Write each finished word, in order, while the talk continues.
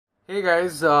Hey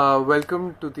guys,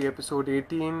 welcome to the episode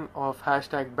 18 of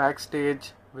hashtag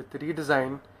Backstage with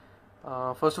Redesign.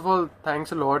 First of all,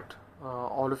 thanks a lot,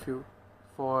 all of you,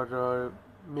 for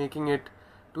making it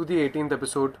to the 18th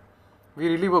episode. We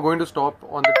really were going to stop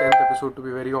on the 10th episode, to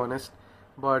be very honest,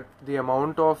 but the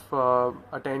amount of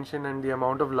attention and the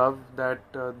amount of love that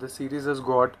the series has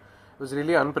got was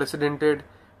really unprecedented.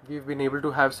 We've been able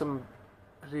to have some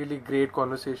really great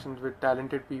conversations with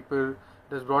talented people.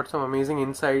 It has brought some amazing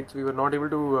insights. We were not able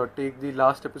to take the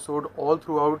last episode all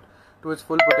throughout to its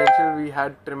full potential. We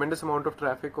had tremendous amount of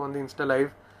traffic on the Insta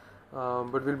Live,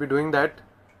 but we'll be doing that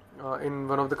in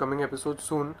one of the coming episodes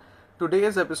soon.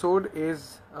 Today's episode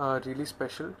is really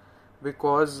special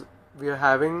because we are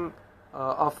having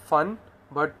a fun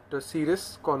but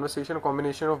serious conversation, a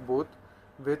combination of both,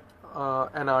 with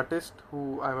an artist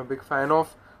who I'm a big fan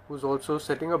of, who's also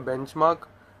setting a benchmark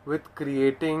with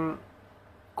creating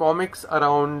comics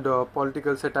around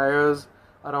political satires,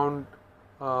 around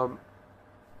um,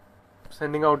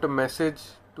 sending out a message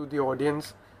to the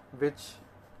audience, which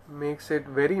makes it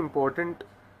very important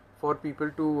for people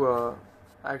to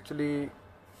actually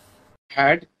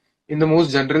had in the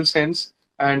most general sense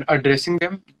and addressing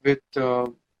them with hi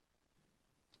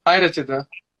Rachita.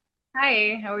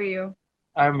 Hi, how are you?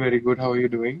 I'm very good. How are you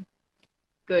doing?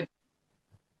 Good.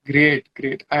 Great.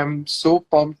 I'm so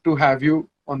pumped to have you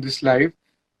on this live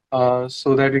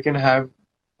so that we can have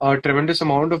a tremendous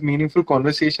amount of meaningful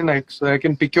conversation. So I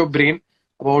can pick your brain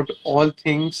about all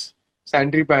things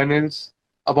sanitary panels,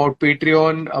 about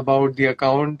Patreon, about the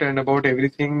account, and about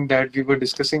everything that we were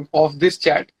discussing off this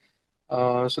chat,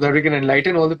 so that we can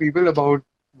enlighten all the people about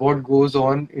what goes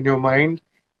on in your mind.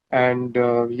 And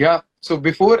yeah, so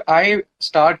before I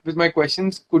start with my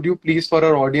questions, could you please, for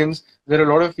our audience, there are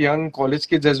a lot of young college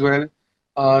kids as well,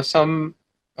 some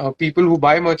people who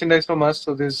buy merchandise from us.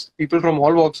 So there's people from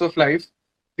all walks of life.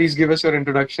 Please give us your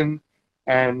introduction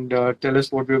and tell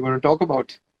us what we're going to talk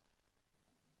about.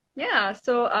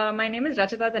 My name is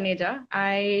Rachita Taneja.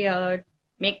 I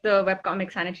make the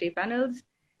webcomic Sanitary Panels.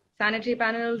 Sanitary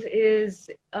Panels is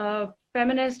a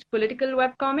feminist political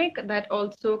webcomic that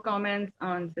also comments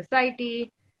on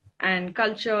society and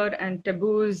culture and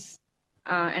taboos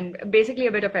and basically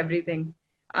a bit of everything.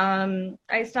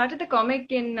 I started the comic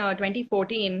in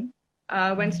 2014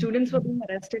 when students were being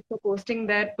arrested for posting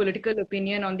their political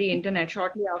opinion on the internet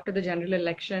shortly after the general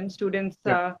election. Students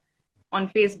Yeah. on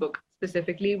Facebook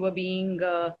specifically were being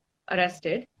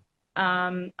arrested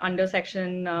under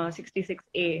Section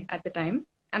 66A at the time.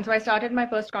 And so I started my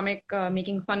first comic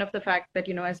making fun of the fact that,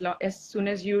 as soon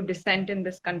as you dissent in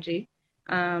this country,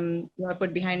 you are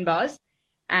put behind bars.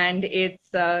 And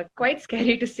it's quite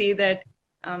scary to see that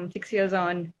 6 years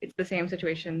on, it's the same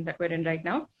situation that we're in right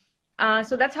now.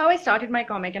 So that's how I started my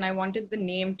comic, and I wanted the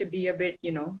name to be a bit,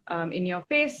 in your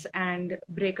face and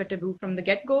break a taboo from the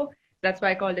get-go. That's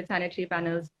why I called it Sanitary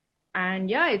Panels. And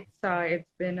yeah,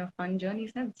 it's been a fun journey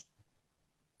since.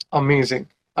 Amazing.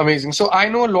 So I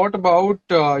know a lot about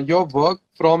your work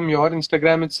from your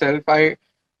Instagram itself. I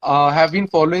have been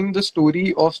following the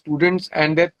story of students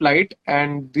and their plight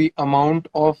and the amount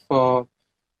of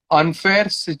unfair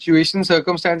situation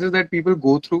circumstances that people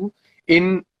go through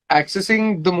in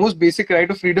accessing the most basic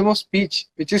right of freedom of speech,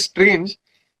 which is strange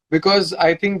because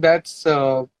I think that's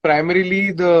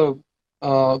primarily the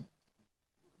uh,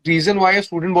 reason why a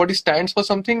student body stands for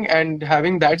something, and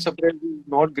having that suppressed is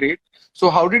not great. So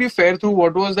how did you fare through?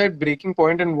 What was that breaking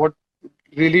point, and what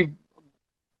really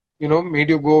made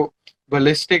you go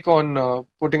ballistic on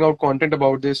putting out content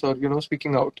about this, or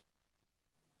speaking out?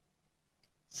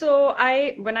 So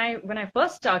when I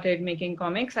first started making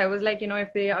comics, I was like,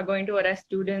 if they are going to arrest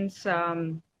students,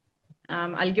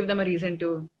 I'll give them a reason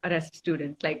to arrest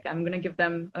students. Like I'm gonna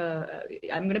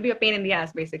be a pain in the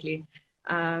ass, basically.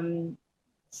 Um,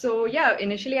 so yeah,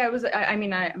 initially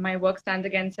my work stands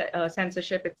against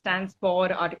censorship. It stands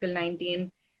for Article 19,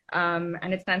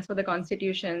 and it stands for the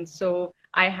Constitution. So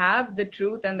I have the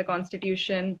truth and the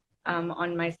Constitution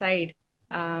on my side.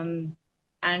 And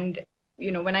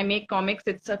when I make comics,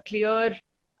 it's a clear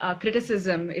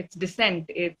criticism, it's dissent,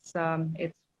 it's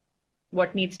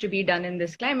what needs to be done in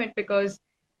this climate, because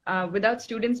without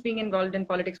students being involved in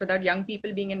politics, without young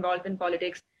people being involved in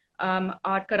politics,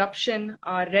 our corruption,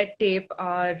 our red tape,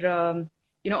 our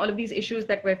all of these issues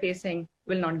that we're facing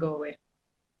will not go away.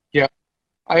 Yeah,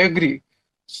 I agree.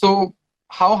 So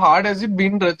how hard has it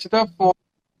been, Rachita, for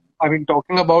I mean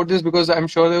talking about this, because I'm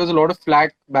sure there was a lot of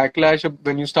flack backlash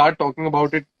when you start talking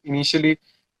about it initially,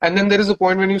 and then there is a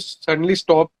point when you suddenly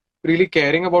stop really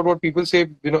caring about what people say,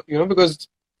 because it's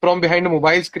from behind a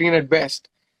mobile screen at best,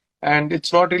 and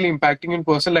it's not really impacting in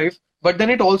personal life, but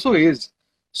then it also is.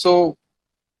 So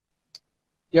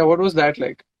Yeah, what was that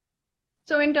like?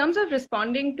 So in terms of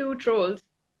responding to trolls,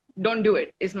 don't do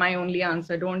it is my only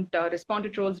answer. Don't respond to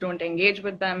trolls. Don't engage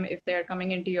with them. If they're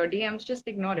coming into your DMs, just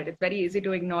ignore it. It's very easy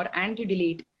to ignore and to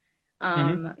delete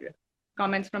Mm-hmm. um,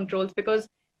 comments from trolls, because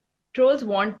trolls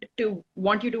want you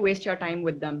to waste your time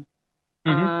with them.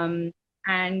 Mm-hmm. Um,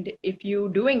 and if you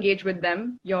do engage with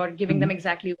them, you're giving Mm-hmm. them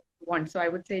exactly what you want. So I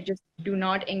would say just do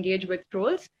not engage with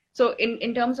trolls. So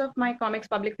in terms of my comics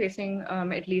public facing,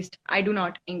 at least I do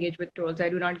not engage with trolls. I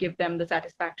do not give them the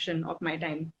satisfaction of my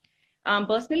time.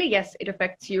 Personally, yes, it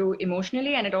affects you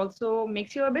emotionally, and it also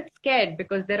makes you a bit scared,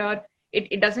 because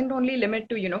it doesn't only limit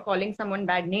to, calling someone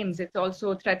bad names. It's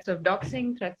also threats of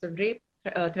doxing, threats of rape,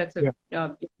 threats of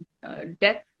Yeah.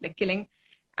 death, like killing,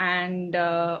 and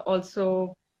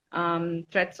also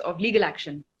threats of legal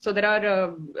action. So there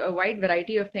are a wide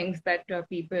variety of things that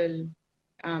people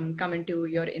come into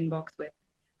your inbox with.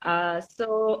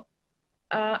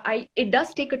 It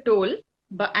does take a toll,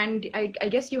 but and I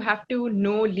guess you have to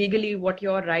know legally what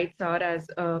your rights are as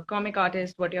a comic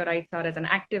artist, what your rights are as an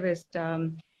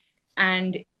activist,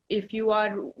 and if you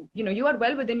are, you are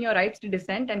well within your rights to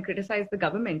dissent and criticize the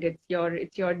government. It's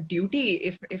your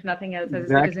duty, if nothing else, as a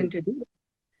citizen Exactly. to do.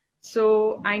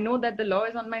 So I know that the law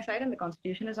is on my side and the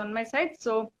constitution is on my side.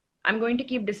 So I'm going to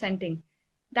keep dissenting.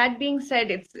 That being said,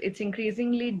 it's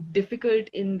increasingly difficult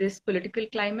in this political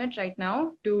climate right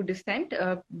now to dissent.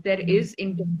 There is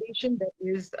intimidation,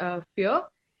 there is fear,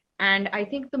 and I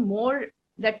think the more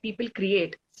that people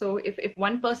create. So if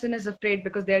one person is afraid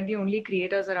because they're the only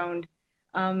creators around,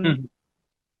 um, Mm-hmm.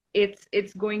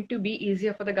 it's going to be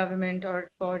easier for the government or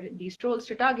for these trolls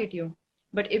to target you.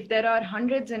 But if there are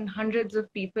hundreds and hundreds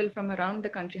of people from around the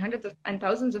country, and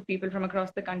thousands of people from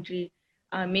across the country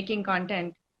making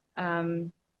content,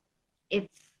 um,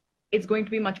 it's it's going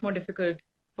to be much more difficult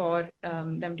for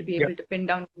them to be Yeah. able to pin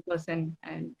down one person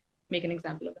and make an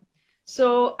example of them.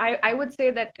 So I would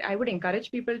say that I would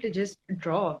encourage people to just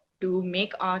draw, to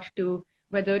make art, to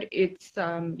whether it's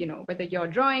whether you're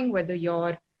drawing, whether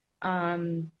you're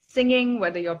singing,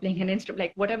 whether you're playing an instrument,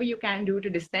 like whatever you can do to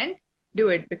dissent, do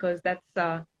it, because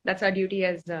that's our duty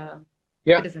as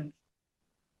Yeah. citizens.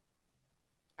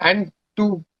 And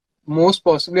to most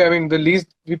possibly, I mean, the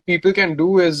least people can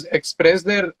do is express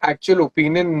their actual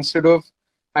opinion instead of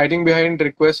hiding behind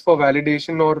requests for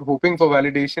validation or hoping for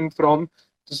validation from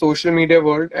the social media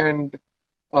world. And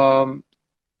um,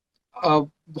 uh,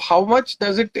 how much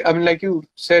does it, I mean, like you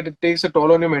said, it takes a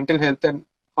toll on your mental health. And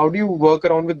how do you work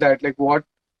around with that? Like, what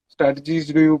strategies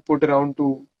do you put around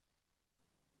to?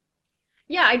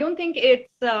 Yeah, I don't think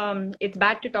it's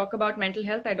bad to talk about mental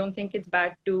health. I don't think it's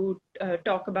bad to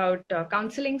talk about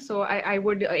counseling. So I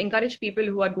would encourage people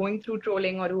who are going through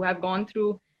trolling or who have gone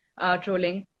through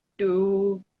trolling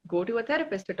to go to a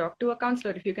therapist, to talk to a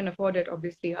counselor if you can afford it,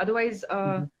 obviously. Otherwise,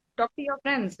 Mhm. talk to your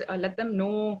friends, let them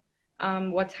know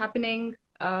what's happening,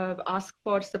 ask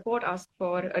for support, ask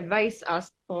for advice,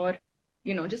 ask for,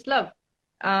 just love.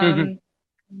 Mhm. Um,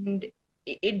 and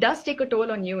it does take a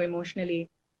toll on you emotionally,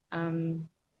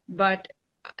 but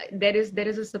there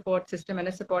is a support system and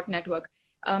a support network.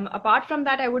 Apart from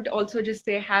that, I would also just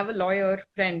say have a lawyer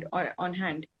friend on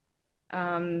hand.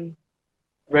 Um,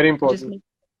 Very just important. make,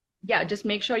 yeah, just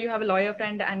make sure you have a lawyer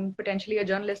friend and potentially a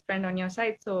journalist friend on your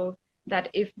side, so that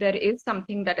if there is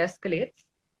something that escalates,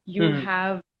 you Mhm.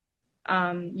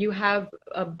 have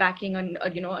a backing and a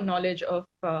knowledge of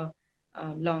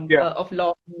Yeah. of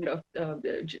law and of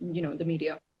the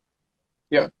media.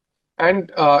 Yeah.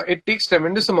 And it takes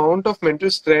tremendous amount of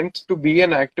mental strength to be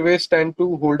an activist and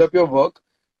to hold up your work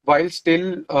while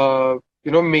still,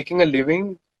 making a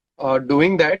living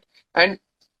doing that. And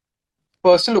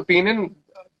personal opinion,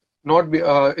 not be,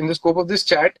 in the scope of this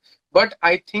chat, but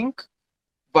I think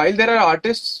while there are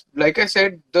artists, like I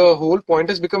said, the whole point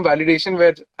has become validation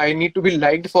where I need to be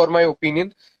liked for my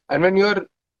opinion. And when you're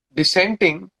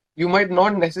dissenting, you might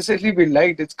not necessarily be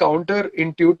liked. It's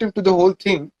counterintuitive to the whole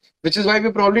thing, which is why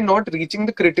we're probably not reaching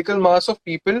the critical mass of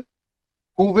people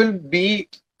who will be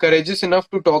courageous enough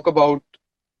to talk about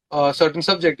a certain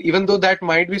subject, even though that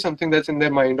might be something that's in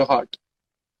their mind or heart.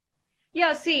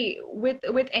 Yeah, see, with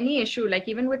any issue, like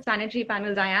even with sanitary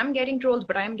panels, I am getting trolls,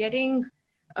 but I am getting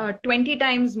 20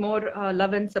 times more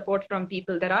love and support from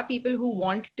people. There are people who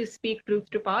want to speak truth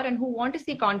to power and who want to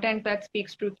see content that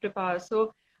speaks truth to power.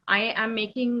 So I am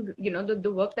making,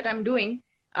 the work that I'm doing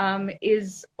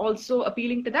is also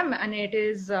appealing to them, and it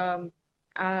is uh,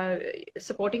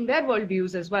 supporting their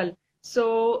worldviews as well.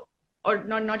 So, or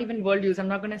not even worldviews. I'm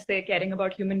not going to say caring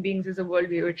about human beings is a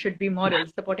worldview. It should be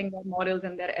morals, supporting their morals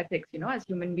and their ethics, as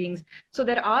human beings. So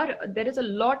there is a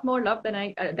lot more love that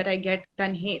I get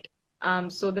than hate.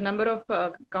 So the number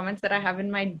of comments that I have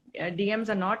in my DMs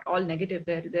are not all negative.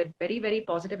 They're very, very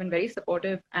positive and very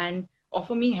supportive and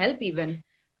offer me help even.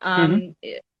 Mm-hmm.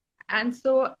 And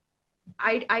so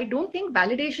I don't think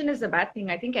validation is a bad thing.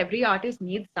 I think every artist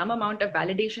needs some amount of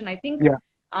validation. I think Yeah.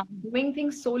 doing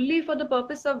things solely for the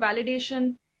purpose of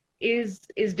validation is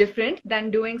different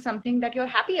than doing something that you're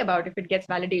happy about if it gets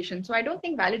validation. So I don't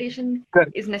think validation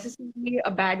Correct. is necessarily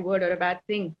a bad word or a bad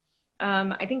thing.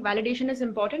 I think validation is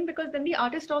important because then the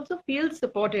artist also feels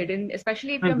supported, and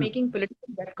especially if you're Mm-hmm. making political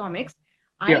webcomics.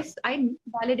 Yeah. I need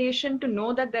validation to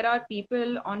know that there are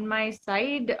people on my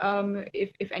side.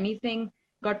 If anything,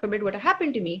 God forbid, were to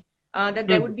happen to me, that there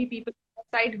Mm-hmm. would be people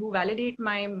outside who validate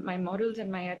my morals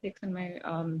and my ethics and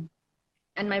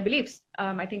my beliefs.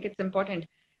 I think it's important.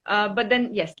 But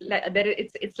then yes,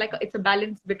 it's like it's a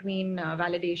balance between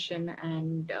validation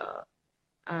and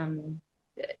um,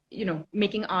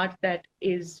 making art that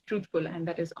is truthful and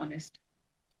that is honest.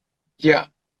 Yeah,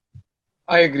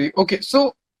 I agree. Okay,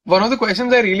 so one of the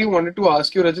questions I really wanted to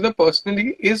ask you, Rajita,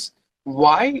 personally, is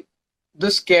why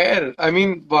the scare? I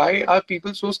mean, why are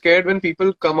people so scared when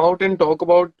people come out and talk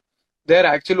about their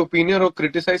actual opinion or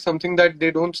criticize something that they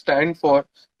don't stand for?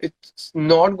 It's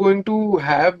not going to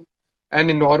have an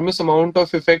enormous amount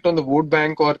of effect on the vote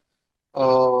bank, or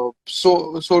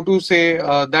so to say,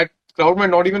 that crowd might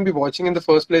not even be watching in the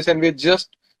first place, and we're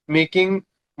just making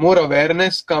more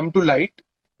awareness come to light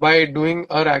by doing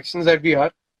our actions that we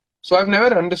are. So I've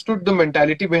never understood the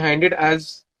mentality behind it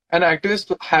as an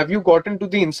activist. Have you gotten to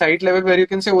the insight level where you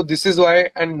can say, oh, this is why,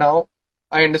 and now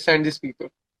I understand these people?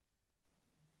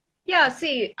 Yeah,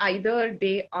 see, either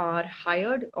they are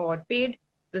hired or paid.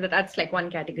 That's like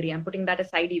one category. I'm putting that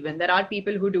aside even. There are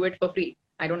people who do it for free.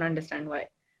 I don't understand why.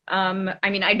 I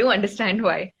mean, I do understand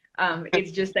why.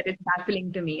 It's just that it's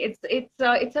baffling to me. It's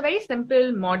a very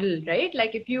simple model, right?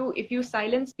 Like if you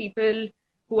silence people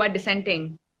who are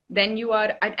dissenting, then you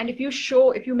are and if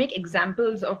you make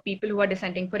examples of people who are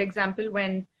dissenting, for example,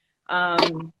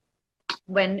 um,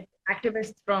 when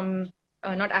activists from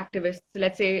not activists,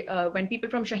 let's say when people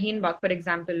from Shaheen Bagh, for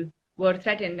example, were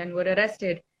threatened and were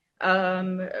arrested,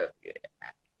 um,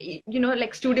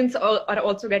 like students are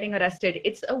also getting arrested.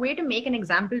 It's a way to make an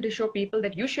example to show people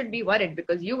that you should be worried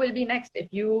because you will be next if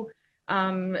you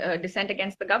dissent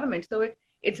against the government. So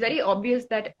it's very obvious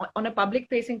that on a public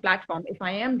facing platform, if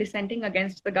I am dissenting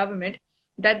against the government,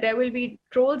 that there will be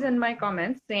trolls in my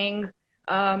comments saying,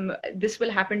 this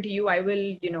will happen to you. I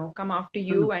will, come after Mm.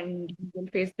 you and you will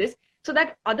face this. So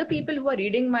that other people who are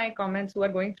reading my comments, who are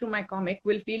going through my comic,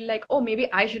 will feel like, oh,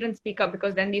 maybe I shouldn't speak up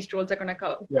because then these trolls are going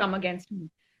to Yeah. come against me.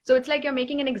 So it's like you're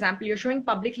making an example. You're showing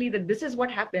publicly that this is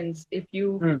what happens if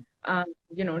you, Mm. quote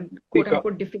Speak up.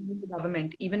 unquote, defame the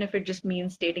government, even if it just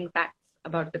means stating facts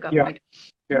about the Yeah. government,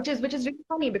 Yeah. which is really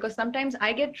funny because sometimes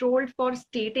I get trolled for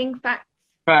stating facts,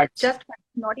 Facts. just facts,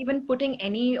 not even putting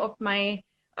any of my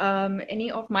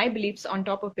beliefs on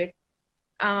top of it.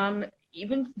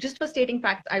 Even just for stating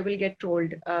facts, I will get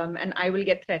trolled, and I will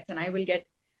get threats, and I will get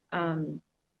um,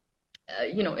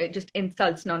 it just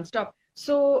insults nonstop.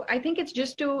 So I think it's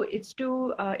to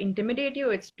intimidate you,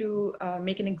 it's to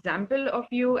make an example of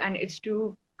you, and it's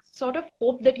to sort of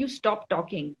hope that you stop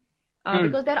talking. Mm.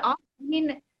 Because there are, I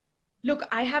mean, look,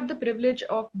 I have the privilege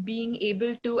of being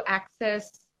able to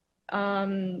access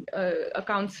a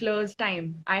counselor's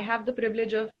time. I have the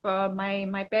privilege of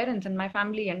my parents and my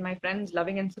family and my friends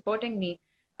loving and supporting me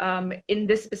in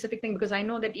this specific thing because I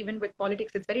know that even with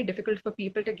politics, it's very difficult for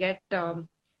people to get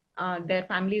their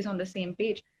families on the same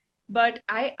page. But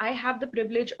I have the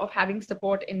privilege of having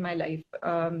support in my life.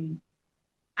 And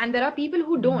there are people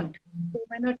who don't. So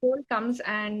when a troll comes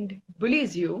and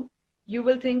bullies you, you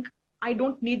will think, I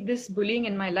don't need this bullying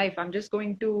in my life. I'm just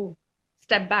going to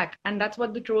step back. And that's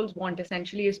what the trolls want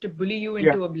essentially is to bully you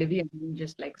Yeah. into oblivion,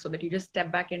 just like so that you just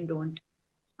step back and don't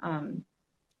um,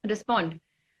 respond.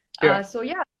 Yeah. So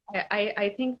yeah,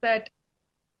 I think that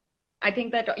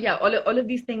yeah, all of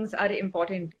these things are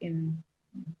important in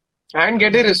And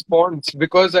get a response,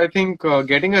 because I think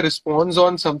getting a response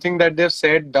on something that they've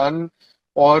said, done,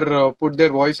 or put their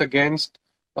voice against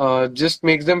just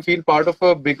makes them feel part of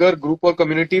a bigger group or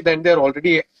community than they're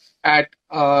already at.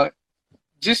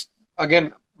 Just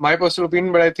again, my personal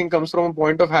opinion, but I think comes from a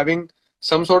point of having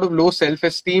some sort of low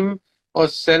self-esteem or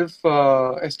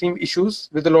self-esteem issues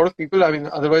with a lot of people. I mean,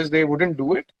 otherwise they wouldn't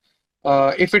do it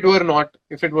if it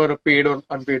were a paid or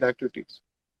unpaid activities.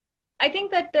 I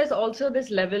think that there's also this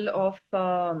level of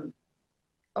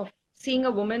seeing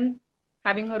a woman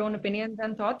having her own opinions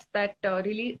and thoughts that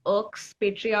really irks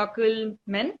patriarchal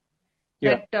men.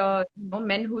 Yeah. That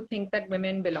men who think that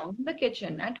women belong in the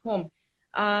kitchen at home.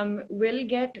 will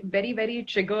get very, very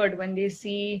triggered when they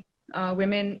see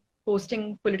women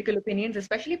posting political opinions,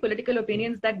 especially political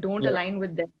opinions that don't Yeah. align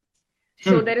with them.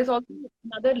 So there is also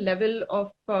another level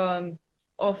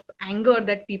of anger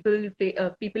that people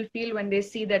feel when they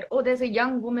see that, oh, there's a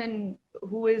young woman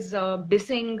who is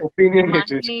dissing my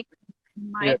Opinionated.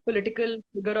 my Yeah. political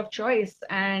figure of choice,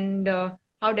 and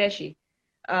how dare she?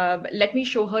 Let me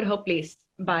show her her place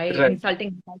by Right.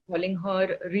 insulting her, calling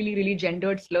her really, really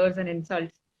gendered slurs and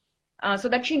insults, so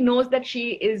that she knows that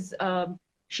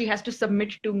she has to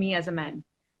submit to me as a man.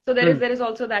 So Hmm. there is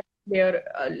also that clear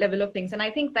level of things, and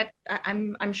I think that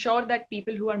I'm sure that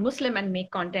people who are Muslim and make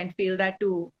content feel that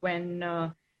too when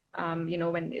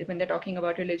when they're talking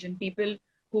about religion. People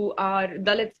who are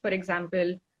Dalits, for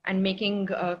example, and making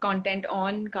content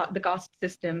on the caste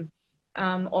system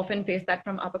often face that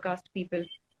from upper caste people.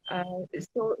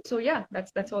 So yeah,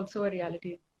 that's also a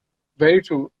reality. Very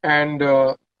true. And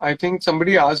I think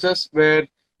somebody asked us where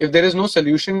if there is no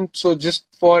solution, so just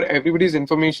for everybody's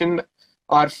information,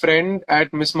 our friend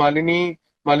at Miss Malini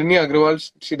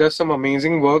Agrawal, she does some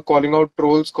amazing work calling out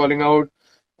trolls, calling out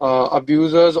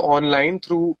abusers online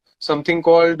through something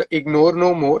called Ignore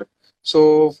No More.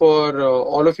 So for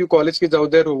all of you college kids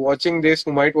out there who are watching this,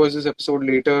 who might watch this episode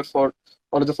later, for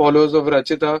all of the followers of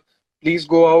Rachita, please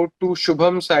go out to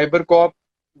Shubham Cybercop.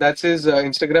 That's his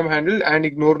Instagram handle, and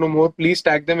Ignore No More. Please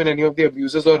tag them in any of the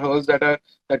abuses or hurls that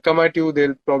come at you.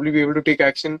 They'll probably be able to take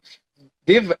action.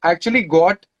 They've actually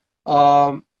got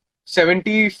um,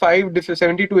 70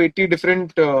 to 80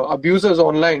 different abusers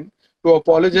online to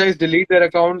apologize, delete their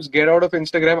accounts, get out of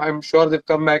Instagram. I'm sure they've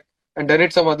come back and done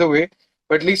it some other way,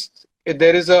 but at least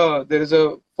there is a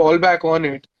fallback on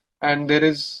it, and there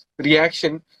is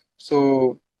reaction.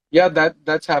 So yeah,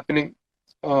 that's happening.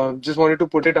 Just wanted to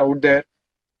put it out there.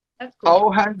 That's good. How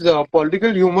has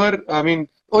political humor? I mean,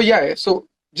 oh yeah. So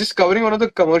just covering one of the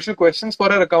commercial questions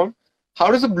for our account.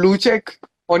 How does a blue check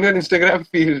on your Instagram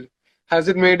feel? Has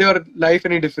it made your life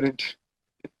any different?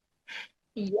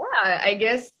 Yeah, I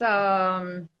guess.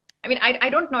 I mean, I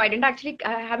don't know. I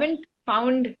haven't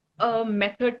found a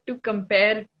method to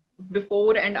compare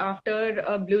before and after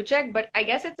a blue check, but I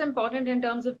guess it's important in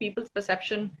terms of people's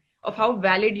perception of how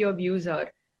valid your views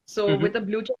are. So Hmm. with a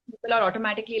blue check, people are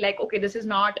automatically like, okay, this is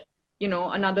not,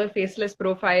 another faceless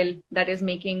profile that is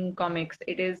making comics.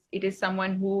 It is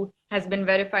someone who has been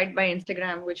verified by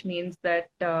Instagram, which means that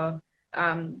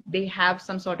they have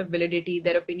some sort of validity.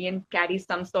 Their opinion carries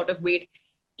some sort of weight,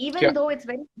 Yeah. even though it's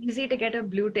very easy to get a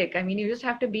blue tick. I mean, you just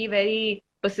have to be very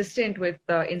persistent with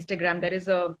Instagram. There is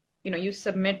you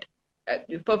submit,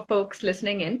 for folks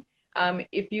listening in,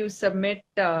 if you submit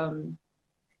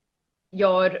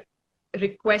your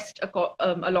request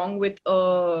along with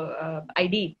a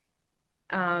ID,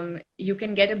 you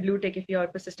can get a blue tick if you're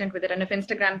persistent with it. And if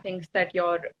Instagram thinks that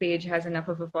your page has enough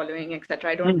of a following,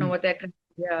 etc., I don't know Hmm. what their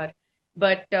criteria are.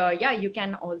 But yeah, you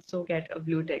can also get a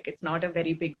blue tick. It's not a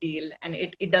very big deal, and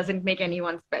it doesn't make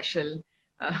anyone special.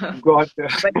 Uh, Gotcha.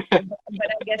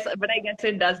 but I guess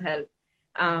it does help.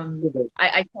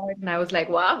 I saw it and I was like,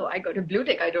 wow, I got a blue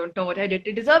tick. I don't know what I did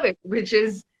to deserve it, which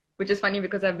is funny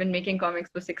because I've been making comics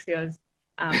for 6 years,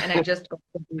 and I just got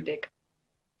the blue tick.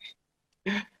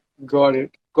 Got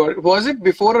it. Got it. Was it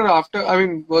before or after? I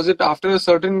mean, was it after a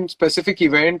certain specific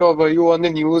event, or were you on the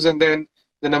news and then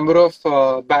the number of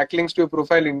backlinks to your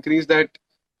profile increased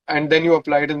and then you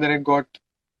applied and then it got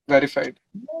verified?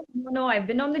 No, no, no, I've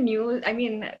been on the news. I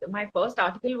mean, my first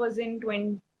article was in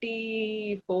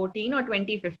 2014 or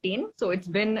 2015. So it's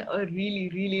been a really,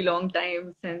 really long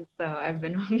time since I've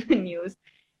been on the news,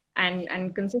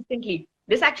 and consistently.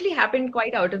 This actually happened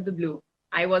quite out of the blue.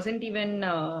 I wasn't even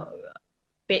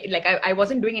I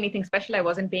wasn't doing anything special. I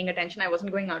wasn't paying attention. I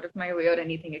wasn't going out of my way or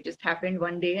anything. It just happened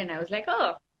one day, and I was like,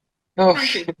 oh, Oh,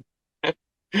 thank you.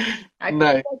 I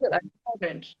nice. that's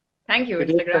important. Thank you, It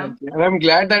is Instagram. currently. And I'm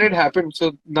glad that it happened.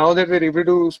 So now that we're able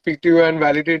to speak to you and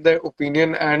validate the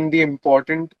opinion and the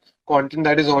important content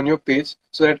that is on your page,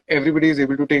 so that everybody is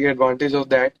able to take advantage of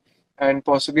that and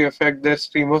possibly affect their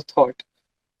stream of thought.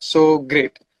 So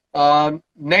great.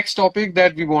 Next topic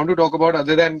that we want to talk about,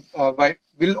 other than why,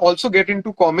 we'll also get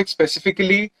into comics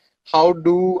specifically. How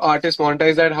do artists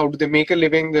monetize that? How do they make a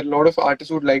living? There are a lot of artists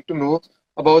who would like to know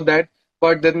about that.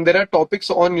 But then there are topics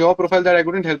on your profile that I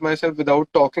couldn't help myself without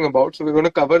talking about. So we're going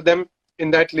to cover them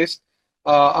in that list,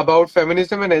 about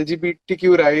feminism and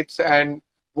LGBTQ rights and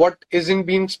what isn't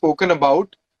being spoken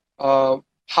about, uh,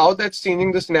 how that's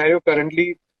changing the scenario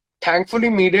currently. Thankfully,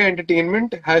 media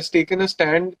entertainment has taken a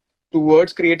stand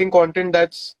towards creating content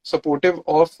that's supportive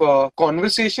of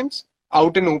conversations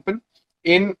out and open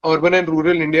in urban and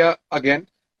rural India. Again,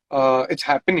 it's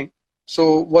happening.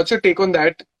 So what's your take on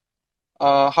that?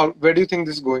 Where do you think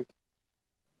this is going?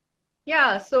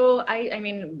 Yeah, so I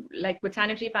mean, like with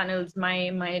sanitary panels,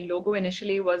 my logo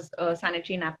initially was a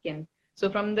sanitary napkin. So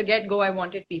from the get-go, I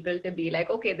wanted people to be like,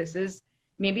 okay, this is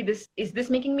maybe this is this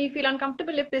making me feel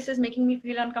uncomfortable? If this is making me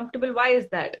feel uncomfortable, why is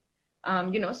that?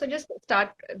 So just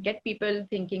get people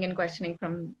thinking and questioning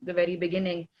from the very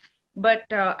beginning. But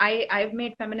I've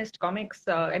made feminist comics.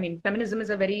 I mean, feminism is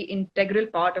a very integral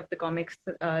part of the comics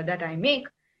that I make,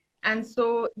 and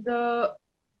so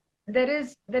there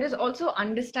is also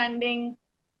understanding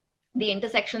the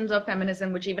intersections of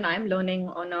feminism, which even I'm learning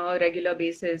on a regular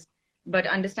basis, but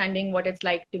understanding what it's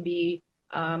like to be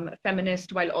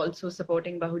feminist while also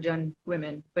supporting Bahujan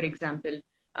women, for example,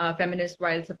 feminist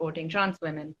while supporting trans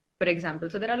women, for example.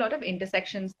 So there are a lot of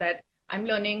intersections that I'm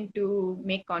learning to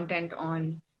make content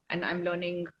on, and I'm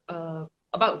learning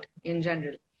about in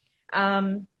general.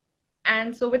 Um,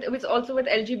 and so with also with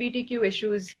LGBTQ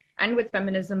issues and with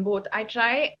feminism both, I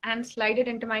try and slide it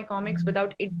into my comics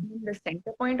without it being the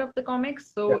center point of the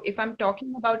comics. Yeah. So if I'm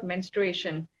talking about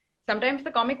menstruation, sometimes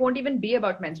the comic won't even be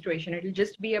about menstruation. It'll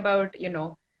just be about,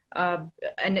 uh,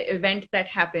 an event that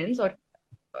happens, or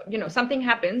something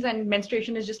happens and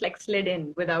menstruation is just like slid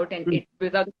in without it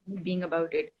being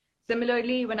about it.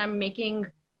 Similarly, when I'm making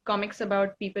comics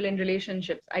about people in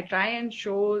relationships, I try and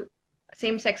show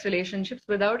same-sex relationships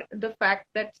without the fact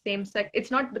that same-sex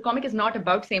it's not the comic is not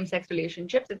about same-sex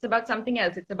relationships. It's about something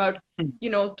else. It's about Hmm.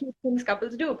 cute things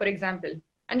couples do, for example,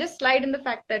 and just slide in the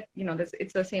fact that this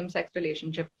it's a same-sex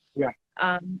relationship. Yeah.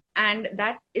 And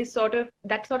that sort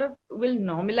of will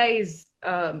normalize.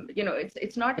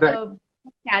 It's not Right. a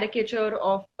caricature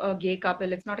of a gay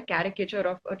couple. It's not a caricature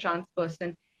of a trans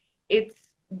person. It's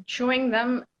showing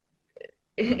them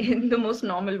in the most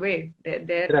normal way.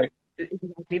 They're Right.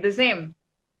 exactly the same.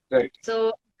 Right.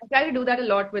 So I try to do that a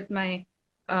lot with my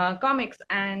comics,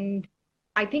 and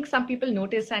I think some people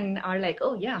notice and are like,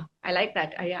 "Oh yeah, I like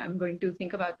that. I'm going to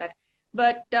think about that."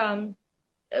 But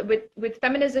with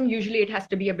feminism, usually it has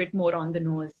to be a bit more on the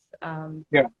nose.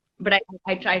 Yeah. But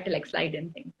I try to like slide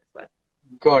in things as well.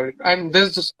 Got it. And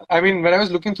there's just, I mean, when I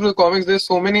was looking through the comics, there's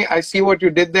so many, I see what you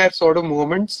did there sort of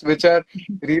moments, which are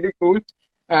really cool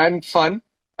and fun.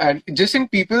 And just in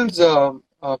people's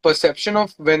perception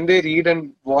of when they read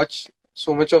and watch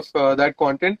so much of that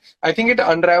content, I think it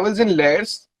unravels in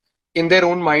layers in their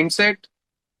own mindset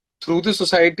through the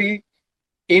society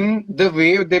in the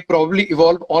way they probably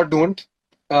evolve or don't,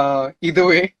 either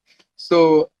way.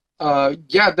 So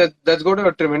yeah, that's got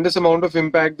a tremendous amount of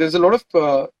impact. There's a lot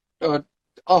of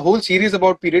a whole series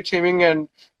about period shaming and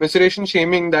menstruation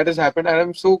shaming that has happened, and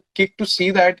I'm so kicked to see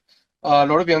that a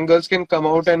lot of young girls can come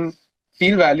out and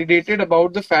feel validated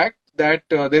about the fact that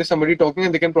there is somebody talking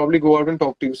and they can probably go out and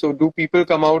talk to you. So do people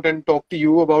come out and talk to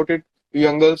you about it? Do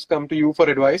young girls come to you for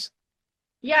advice?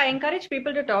 Yeah, I encourage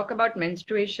people to talk about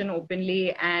menstruation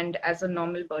openly and as a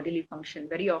normal bodily function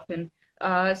very often.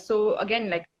 So again,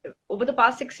 like over the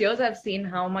past 6 years, I've seen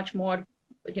how much more,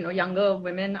 younger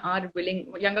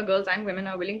girls and women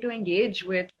are willing to engage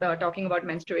with talking about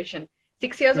menstruation.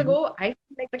 6 years Hmm. ago, I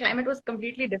feel like the climate was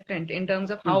completely different in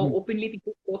terms of how Hmm. openly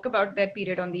people spoke about their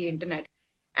period on the internet.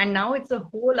 And now it's a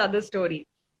whole other story.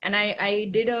 And I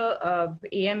did a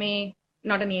AMA,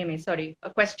 not an AMA, sorry, a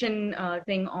question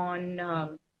thing on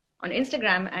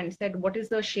Instagram and said, "What is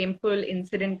the shameful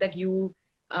incident that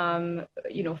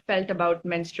felt about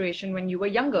menstruation when you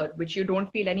were younger, which you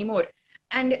don't feel anymore?"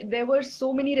 And there were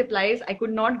so many replies. I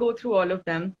could not go through all of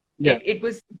them. Yeah.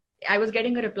 I was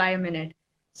getting a reply a minute.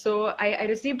 So I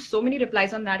received so many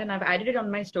replies on that, and I've added it on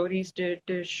my stories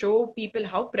to show people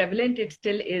how prevalent it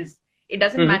still is. It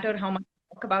doesn't Hmm. matter how much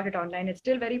you talk about it online, it's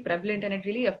still very prevalent, and it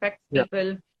really affects Yeah.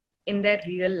 people in their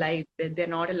real life. That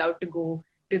they're not allowed to go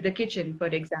to the kitchen, for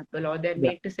example, or they're Yeah.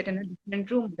 made to sit in a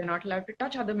different room. They're not allowed to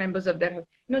touch other members of their house.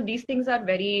 These things are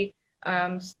very,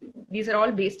 these are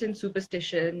all based in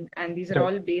superstition, and these are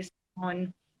Right. all based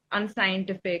on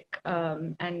unscientific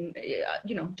and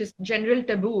just general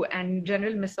taboo and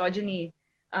general misogyny.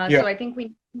 Yeah. So I think we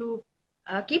need to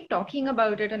keep talking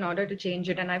about it in order to change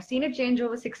it. And I've seen it change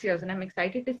over 6 years, and I'm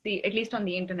excited to see, at least on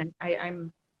the internet. I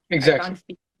Exactly. can't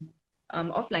speak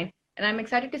offline, and I'm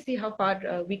excited to see how far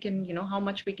we can, how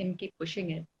much we can keep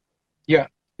pushing it. Yeah,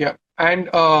 yeah. And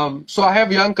so I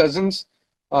have young cousins,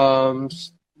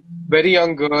 very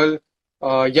young girl,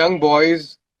 young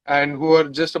boys, and who are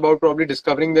just about probably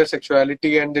discovering their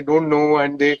sexuality and they don't know,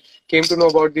 and they came to know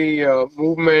about the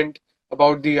movement,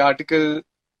 about the article,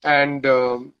 and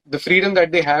the freedom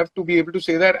that they have to be able to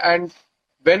say that. And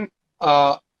when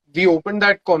uh, we opened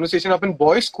that conversation up in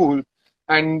boys' school,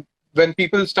 and when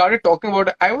people started talking about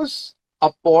it, I was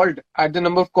appalled at the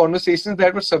number of conversations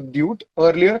that were subdued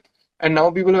earlier, and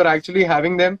now people are actually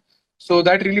having them. So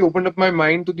that really opened up my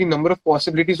mind to the number of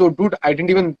possibilities. So, dude, I didn't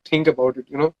even think about it.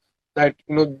 That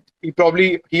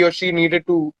he or she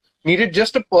needed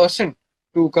just a person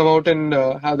to come out and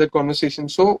have that conversation.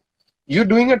 So you're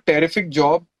doing a terrific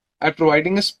job at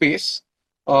providing a space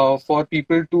for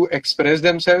people to express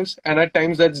themselves, and at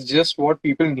times that's just what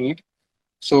people need.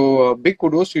 So big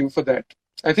kudos to you for that.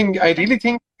 I really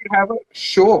think we have a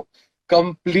show,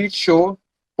 complete show,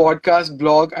 podcast,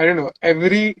 blog, I don't know,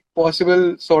 every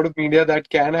possible sort of media that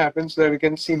can happen so that we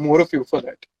can see more of you for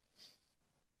that.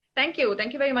 Thank you.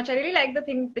 Thank you very much. I really like the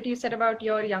thing that you said about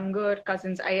your younger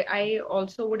cousins. I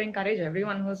also would encourage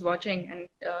everyone who's watching and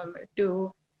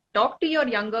to talk to your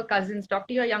younger cousins, talk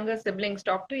to your younger siblings,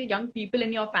 talk to young people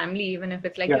in your family, even if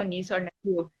it's like Yeah. your niece or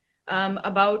nephew,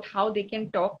 about how they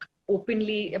can talk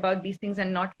openly about these things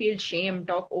and not feel shame,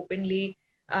 talk openly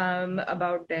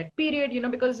about their period,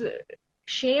 because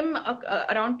shame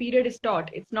around period is taught.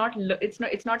 It's not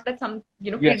that some,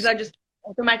 kids Yes. are just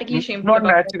automatically shameful Not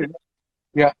about natural. it.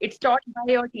 Yeah. It's taught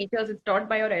by your teachers, it's taught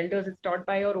by your elders, it's taught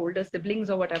by your older siblings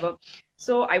or whatever.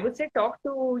 So I would say talk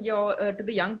to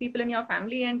the young people in your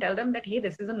family and tell them that, hey,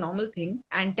 this is a normal thing,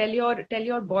 and tell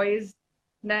your boys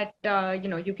that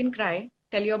you can cry.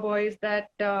 Tell your boys that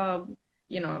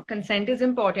consent is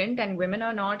important, and women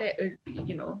are not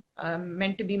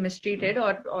meant to be mistreated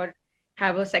or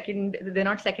have a second. They're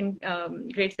not second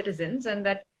grade citizens, and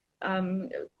that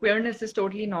queerness is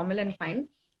totally normal and fine.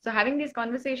 So having these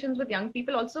conversations with young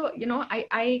people also,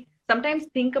 I sometimes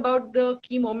think about the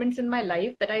key moments in my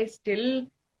life that I still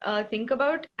think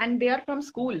about, and they are from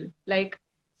school. Like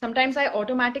sometimes I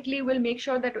automatically will make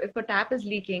sure that if a tap is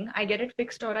leaking, I get it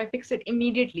fixed or I fix it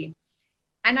immediately.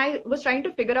 And I was trying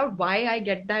to figure out why I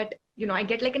get that, I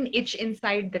get like an itch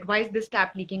inside that why is this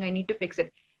tap leaking? I need to fix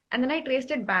it. And then I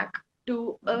traced it back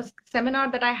to a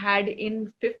seminar that I had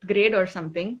in fifth grade or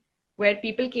something, where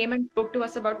people came and spoke to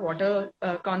us about water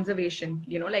conservation,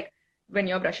 like when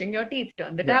you're brushing your teeth,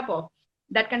 turn the Yeah. tap off,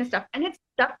 that kind of stuff. And it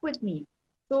stuck with me.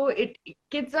 So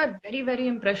kids are very, very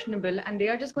impressionable, and they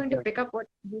are just going to pick up what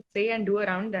you say and do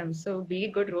around them. So be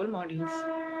good role models.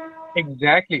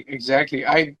 Exactly, exactly.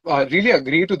 I really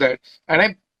agree to that.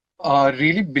 And I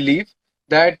really believe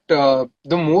that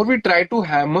the more we try to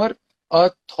hammer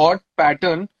a thought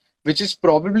pattern, which is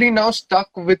probably now stuck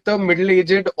with a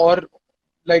middle-aged or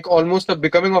like almost a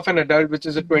becoming of an adult, which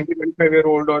is a 20,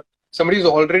 25-year-old, or somebody who's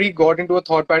already got into a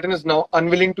thought pattern is now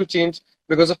unwilling to change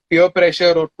because of peer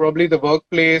pressure or probably the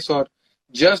workplace or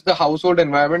just the household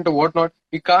environment or whatnot.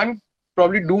 We can't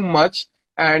probably do much,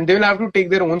 and they will have to take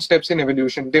their own steps in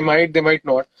evolution. They might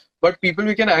not, but people,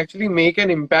 we can actually make an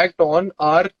impact on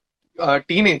our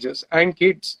teenagers and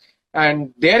kids,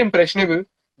 and they're impressionable.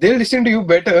 They'll listen to you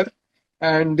better,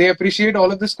 and they appreciate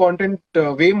all of this content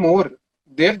way more.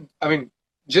 I mean,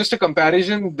 just a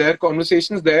comparison, their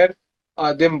conversations there,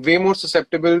 they're way more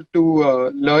susceptible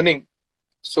to learning.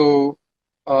 So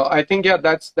I think, yeah,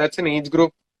 that's an age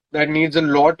group that needs a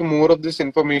lot more of this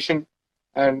information,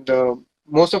 and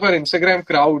most of our Instagram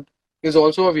crowd is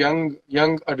also of young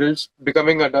adults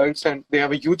becoming adults, and they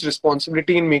have a huge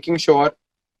responsibility in making sure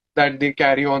that they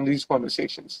carry on these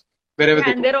conversations wherever Yeah,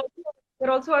 they and go.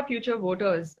 they're also our future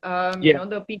voters. Yeah,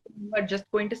 The people who are just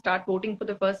going to start voting for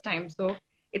the first time. So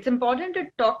it's important to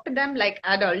talk to them like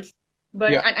adults,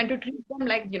 but yeah. and to treat them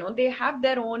like, they have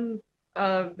their own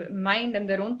mind and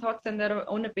their own thoughts and their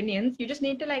own opinions. You just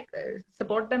need to like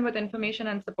support them with information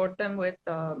and support them with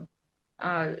uh,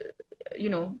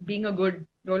 being a good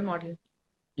role model.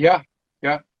 Yeah,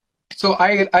 yeah. So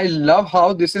I love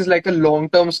how this is like a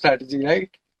long-term strategy, right?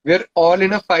 We're all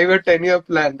in a 5 or 10 year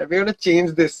plan that we're gonna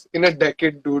change this in a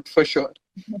decade, dude, for sure.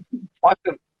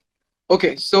 Awesome.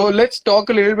 Okay, so let's talk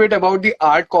a little bit about the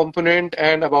art component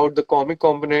and about the comic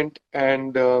component.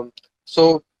 And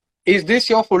so, is this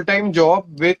your full-time job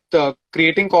with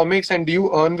creating comics, and do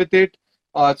you earn with it?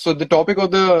 So the topic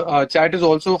of the chat is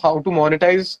also how to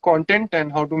monetize content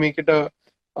and how to make a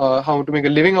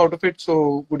living out of it.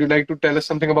 So, would you like to tell us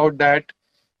something about that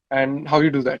and how you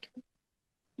do that?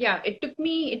 Yeah, it took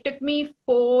me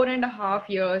 4.5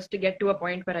 years to get to a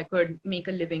point where I could make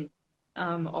a living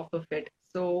off of it.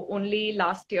 So only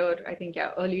last year, I think,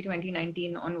 yeah, early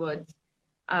 2019 onwards,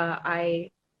 I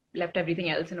left everything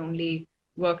else and only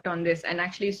worked on this. And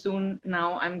actually, soon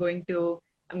now I'm going to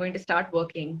start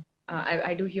working.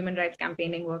 I do human rights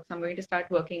campaigning work, so I'm going to start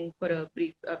working for a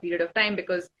brief period of time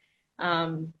because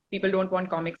people don't want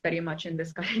comics very much in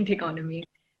this current economy,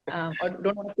 or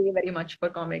don't want to pay very much for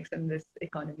comics in this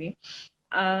economy.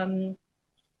 Um,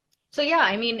 So yeah,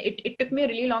 I mean, it took me a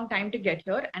really long time to get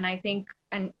here, and I think,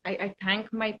 and I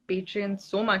thank my patrons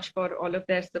so much for all of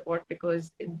their support,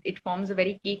 because it forms a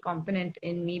very key component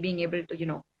in me being able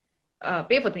to,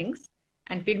 pay for things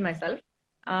and feed myself.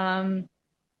 Um,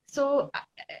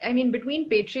 I mean, between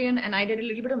Patreon and I did a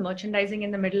little bit of merchandising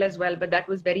in the middle as well, but that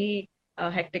was very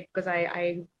hectic because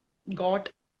I got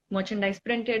merchandise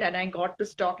printed and I got the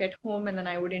stock at home, and then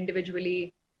I would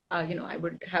individually, I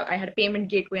had a payment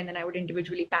gateway, and then I would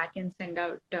individually pack and send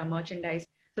out merchandise.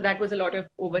 So that was a lot of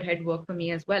overhead work for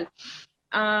me as well.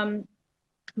 Um,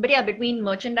 but yeah, between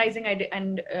merchandising I did,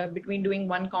 and between doing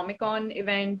one Comic Con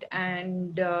event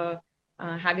and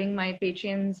having my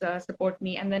patrons support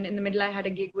me, and then in the middle I had a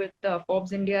gig with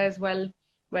Forbes India as well,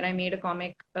 where I made a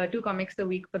comic, two comics a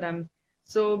week for them.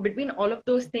 So between all of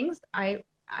those things, I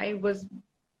was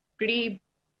pretty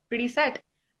set.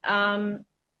 Um,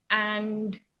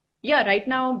 and yeah, right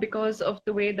now, because of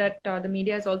the way that the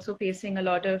media is also facing a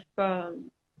lot of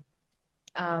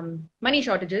money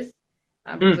shortages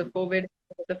because Hmm. of COVID,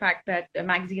 the fact that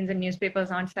magazines and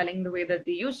newspapers aren't selling the way that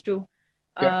they used to.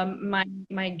 Yeah.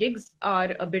 My gigs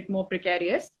are a bit more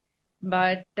precarious,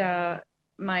 but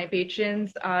my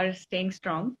patrons are staying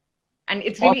strong, and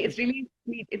Awesome. it's really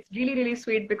sweet. It's really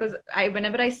sweet because I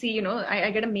whenever I see,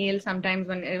 I get a mail sometimes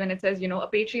when it says, a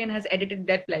Patreon has edited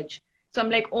their pledge. So I'm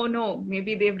like, oh no,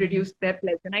 maybe they've reduced their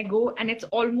pledge, and I go, and it's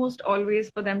almost always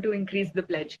for them to increase the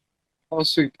pledge. Oh,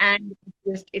 sweet. And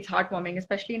it's heartwarming,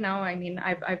 especially now. I mean,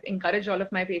 I've encouraged all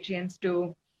of my patrons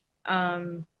to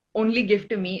only give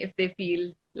to me if they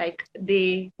feel like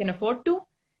they can afford to,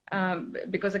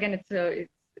 because again,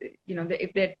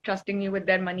 if they're trusting me with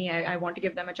their money, I want to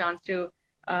give them a chance to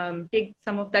take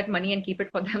some of that money and keep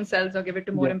it for themselves or give it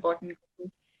to more Yeah. important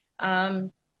causes.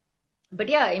 um, but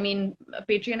yeah, I mean,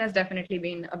 Patreon has definitely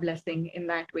been a blessing in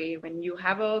that way. When you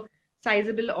have a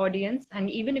sizable audience, and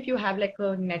even if you have like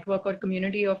a network or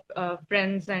community of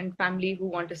friends and family who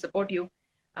want to support you,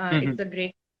 Hmm. it's a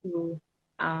great to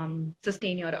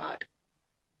sustain your art.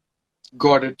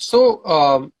 Got it.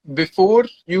 So, before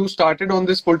you started on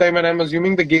this full time, and I'm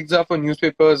assuming the gigs are for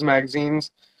newspapers,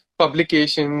 magazines,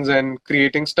 publications, and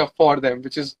creating stuff for them,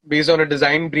 which is based on a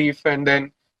design brief, and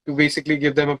then you basically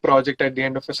give them a project at the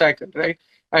end of a cycle, right?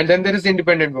 And then there is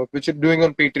independent work, which you're doing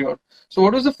on Patreon. So,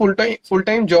 what was the full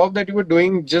time job that you were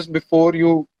doing just before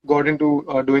you got into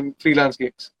doing freelance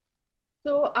gigs?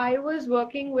 So I was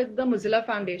working with the Mozilla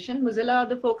Foundation. Mozilla are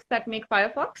the folks that make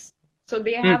Firefox. So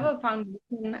they have Hmm. a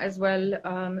foundation as well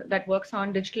that works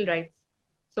on digital rights.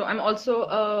 So I'm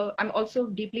also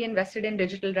deeply invested in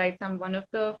digital rights. I'm one of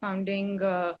the founding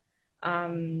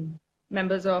um,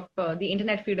 members of the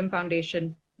Internet Freedom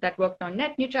Foundation that worked on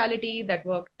net neutrality, that's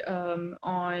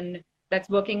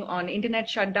working on internet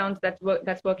shutdowns,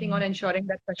 that's working on ensuring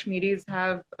that Kashmiris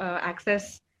have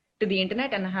access to the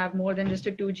internet and have more than just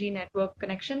a 2G network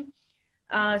connection.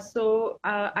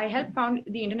 I helped found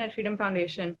the Internet Freedom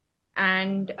Foundation,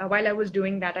 and while I was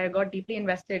doing that, I got deeply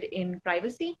invested in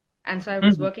privacy, and so I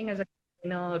was Hmm. working as a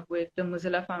trainer with the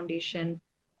Mozilla Foundation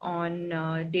on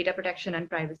data protection and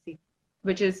privacy,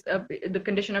 which is the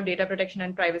condition of data protection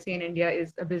and privacy in India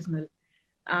is abysmal.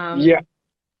 Yeah, Um,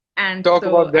 and talk so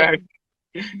about that.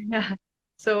 yeah.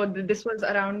 So this was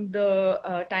around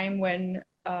the time when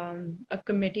a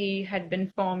committee had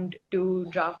been formed to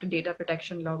draft a data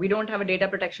protection law. We don't have a data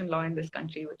protection law in this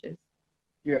country, which is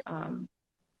Yeah. um,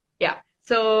 yeah.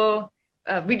 So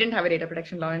we didn't have a data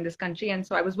protection law in this country, and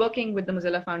so I was working with the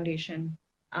Mozilla Foundation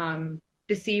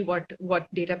to see what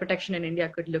data protection in India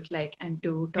could look like, and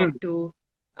to talk Hmm. to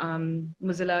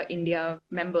Mozilla India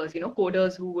members,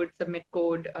 coders who would submit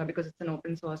code because it's an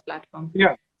open source platform.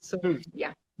 Yeah. So Hmm.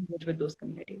 yeah, engage with those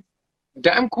communities.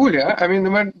 Damn cool, yeah. I mean,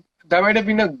 that might have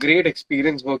been a great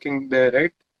experience working there,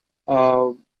 right?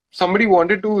 Uh, Somebody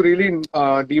wanted to really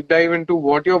deep dive into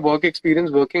what your work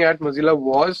experience working at Mozilla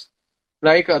was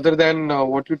like, other than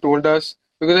what you told us,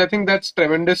 because I think that's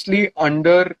tremendously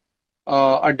under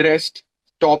addressed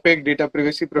topic: data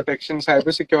privacy protection,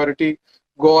 cybersecurity.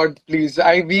 God, please,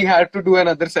 we had to do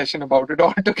another session about it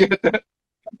altogether.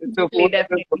 It's a Definitely, whole other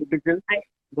definitely. political, I,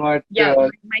 but yeah,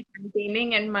 my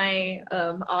campaigning and my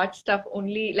art stuff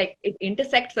only like it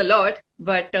intersects a lot,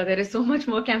 but there is so much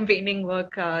more campaigning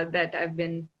work that I've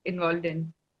been involved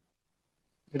in.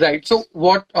 right. So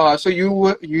what? So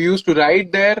you used to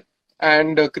write there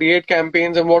and create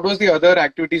campaigns, and what was the other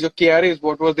activities of KRAs?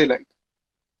 What was they like?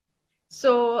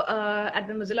 So at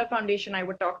the Mozilla Foundation, I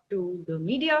would talk to the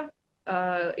media.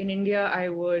 In India, I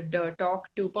would talk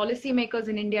to policymakers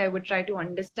in India. I would try to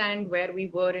understand where we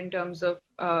were in terms of,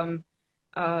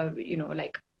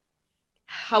 like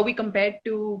how we compared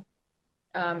to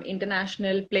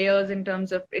international players in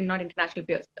terms of, not international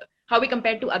players, how we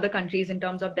compared to other countries in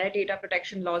terms of their data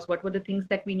protection laws. What were the things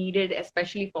that we needed,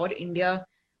 especially for India?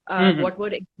 Hmm. What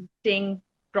were existing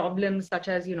problems, such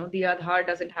as, the Aadhaar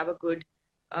doesn't have a good,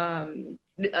 the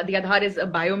Aadhaar is a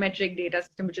biometric data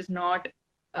system, which is not,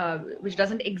 which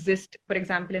doesn't exist, for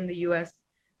example, in the US.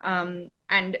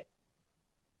 And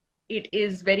it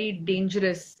is very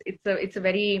dangerous. It's a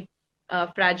very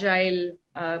fragile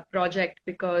project,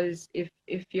 because if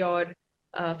your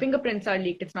fingerprints are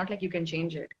leaked, it's not like you can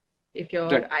change it. If Right.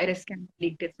 your iris scan is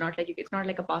leaked, it's not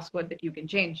like a password that you can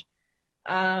change.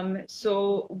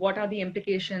 So what are the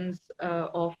implications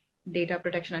of data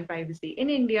protection and privacy in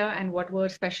India, and what were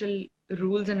special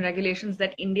rules and regulations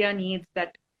that India needs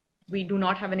that we do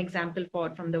not have an example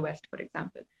for from the West, for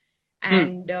example? Hmm.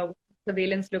 And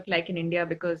surveillance look like in India,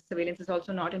 because surveillance is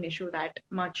also not an issue that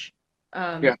much,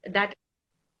 Yeah. that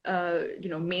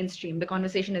mainstream. The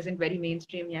conversation isn't very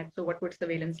mainstream yet. So what would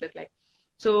surveillance look like?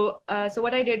 So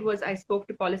what I did was I spoke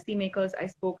to policymakers, I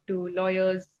spoke to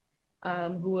lawyers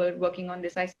who were working on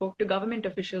this, I spoke to government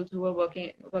officials who were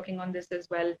working on this as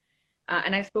well,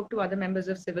 and I spoke to other members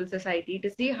of civil society to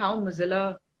see how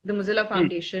the Mozilla Hmm.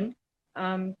 Foundation,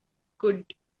 could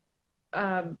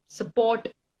support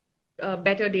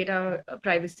better data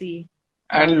privacy,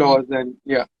 And um, laws and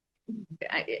yeah.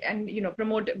 and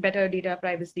promote better data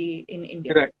privacy in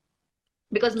India, Right.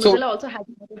 because So Mozilla also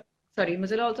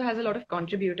has a lot of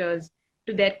contributors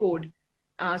to their code.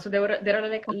 So there are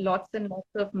like lots and lots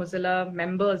of Mozilla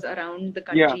members around the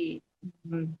yeah. country,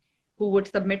 who would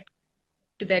submit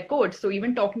to their code. So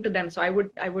even talking to them, so I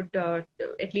would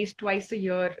at least twice a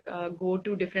year go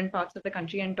to different parts of the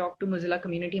country and talk to Mozilla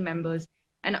community members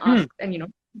and Hmm. ask,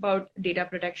 and about data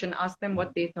protection, ask them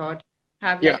what they thought,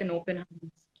 have Yeah. like an open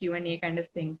house Q&A kind of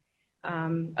thing,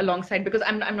 alongside, because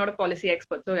I'm not a policy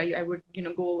expert, so I would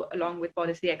go along with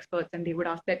policy experts, and they would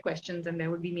ask their questions, and there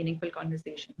would be meaningful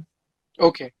conversations.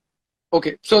 Okay.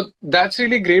 Okay, so that's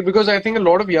really great because I think a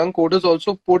lot of young coders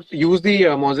also use the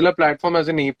Mozilla platform as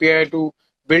an API to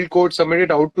build code, submit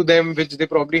it out to them, which they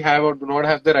probably have or do not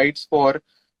have the rights for.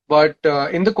 But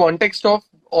in the context of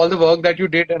all the work that you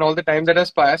did and all the time that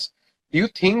has passed, do you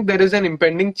think there is an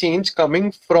impending change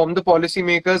coming from the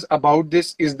policymakers about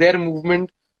this? Is there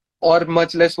movement or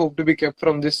much less hope to be kept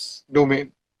from this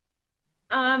domain?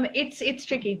 It's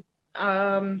tricky.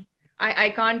 I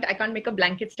can't make a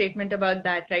blanket statement about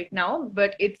that right now,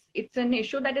 but it's an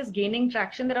issue that is gaining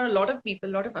traction. There are a lot of people,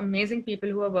 a lot of amazing people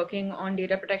who are working on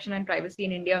data protection and privacy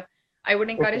in India. I would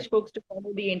Okay. encourage folks to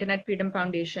follow the Internet Freedom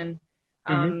Foundation,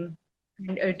 Hmm.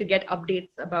 and to get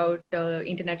updates about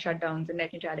internet shutdowns and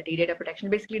net neutrality, data protection,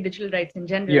 basically digital rights in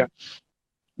general. Yeah,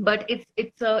 But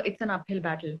it's an uphill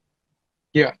battle.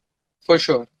 yeah, for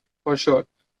sure, for sure.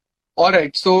 All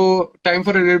right, so time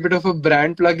for a little bit of a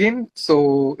brand plugin.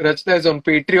 So Rachita is on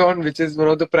Patreon, which is one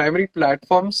of the primary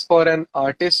platforms for an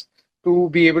artist to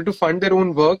be able to fund their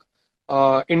own work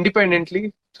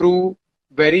independently through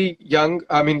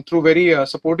through very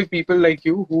supportive people like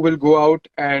you who will go out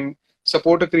and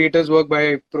support a creator's work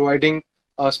by providing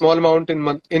a small amount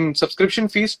in subscription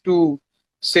fees to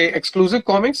say exclusive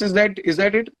comics. Is that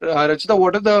it, Rachita?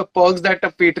 What are the perks that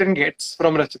a patron gets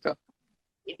from Rachita?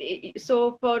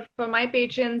 So for my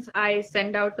patrons, I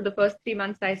send out, for the first 3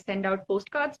 months, I send out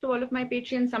postcards to all of my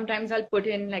patrons. Sometimes I'll put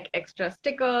in like extra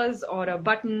stickers or a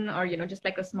button, or just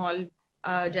like a small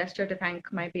gesture to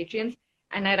thank my patrons.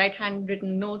 And I write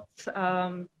handwritten notes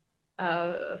for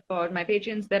my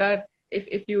patrons.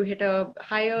 If you hit a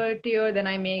higher tier, then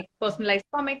I make personalized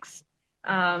comics,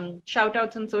 shout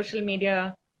outs on social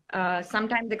media,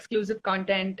 sometimes exclusive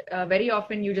content. Very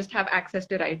often you just have access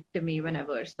to write to me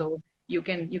whenever. So you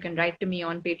can write to me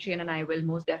on Patreon, and I will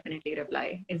most definitely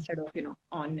reply, instead of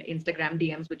on Instagram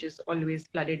DMs, which is always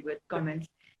flooded with comments.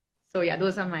 So yeah,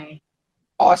 those are my.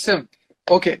 Awesome.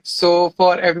 Okay, so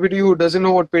for everybody who doesn't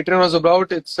know what Patreon was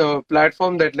about, it's a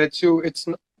platform that lets you, it's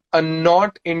a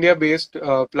not India-based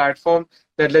platform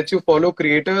that lets you follow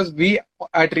creators. We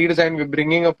at Redesign, we're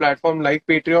bringing a platform like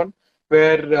Patreon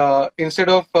where instead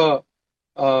of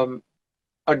um,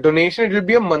 a donation, it will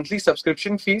be a monthly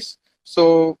subscription fees.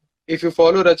 So if you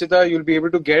follow Rachita, you'll be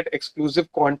able to get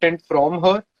exclusive content from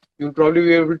her. You'll probably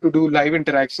be able to do live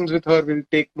interactions with her. We'll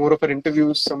take more of her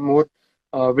interviews, some more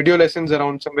video lessons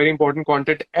around some very important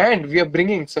content, and we are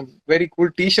bringing some very cool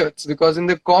T-shirts because in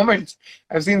the comments,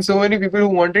 I've seen so many people who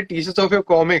wanted T-shirts of your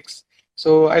comics.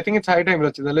 So I think it's high time,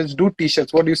 Rachita. Let's do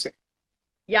T-shirts. What do you say?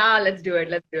 Yeah, let's do it.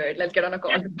 Let's do it. Let's get on a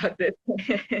call about this.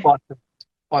 Awesome.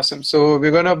 Awesome. So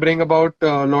we're gonna bring about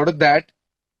a lot of that.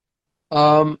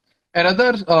 Um,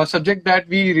 Another subject that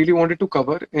we really wanted to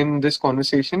cover in this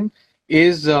conversation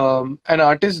is an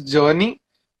artist's journey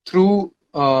through,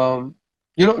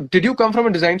 did you come from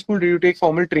a design school? Did you take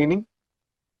formal training?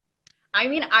 I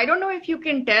mean, I don't know if you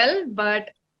can tell, but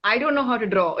I don't know how to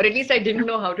draw, or at least I didn't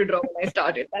know how to draw when I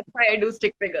started. That's why I do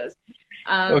stick figures.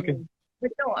 Okay.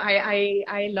 But no,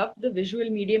 I loved the visual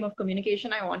medium of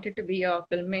communication. I wanted to be a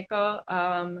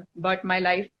filmmaker, but my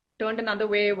life turned another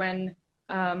way when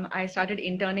I started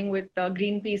interning with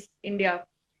Greenpeace India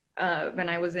when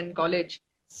I was in college.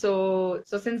 So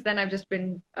since then, I've just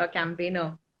been a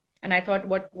campaigner, and I thought,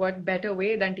 what better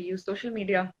way than to use social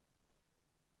media?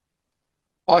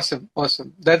 Awesome,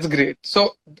 awesome. That's great.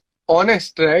 So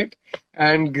honest, right?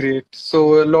 And great.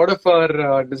 So a lot of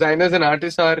our designers and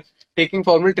artists are taking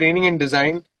formal training in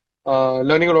design,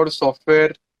 learning a lot of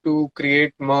software to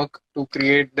create Merc, to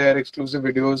create their exclusive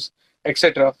videos,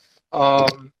 etc.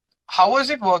 Um, how was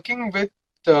it working with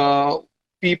uh,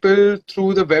 people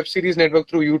through the web series network,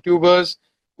 through YouTubers?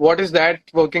 What is that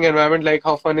working environment like?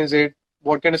 How fun is it?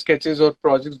 What kind of sketches or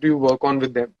projects do you work on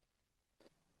with them?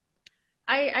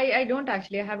 I don't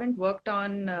actually. I haven't worked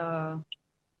on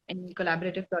any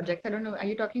collaborative projects. I don't know. Are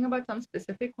you talking about some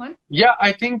specific one? Yeah,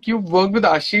 I think you've worked with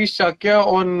Ashish Shakya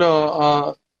on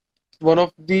one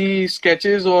of the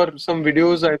sketches or some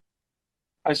videos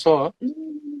I saw.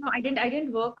 No, I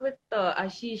didn't work with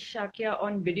Ashish Shakya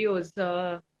on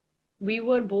videos. We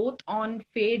were both on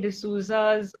Faye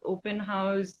D'Souza's open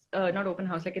house, not open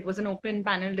house, like it was an open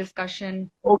panel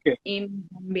discussion Okay. in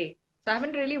Bombay. So I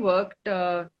haven't really worked.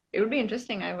 It would be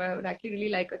interesting. I would actually really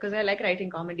like because I like writing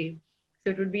comedy.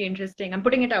 So it would be interesting. I'm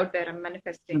putting it out there. I'm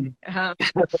manifesting. Mhm.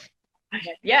 But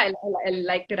yeah, I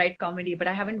like to write comedy, but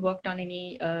I haven't worked on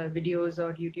any videos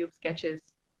or YouTube sketches.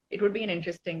 It would be an uh,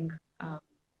 interesting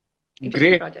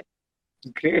Great, project.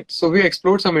 great. So we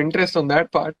explored some interest on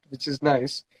that part, which is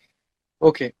nice.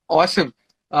 Okay, awesome.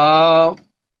 Uh,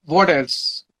 what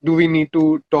else do we need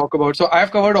to talk about? So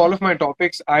I've covered all of my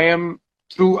topics. I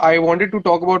wanted to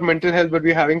talk about mental health, but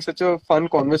we're having such a fun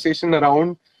conversation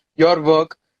around your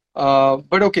work.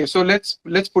 But okay, so let's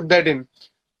put that in.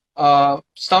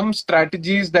 Some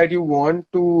strategies that you want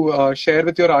to share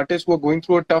with your artists who are going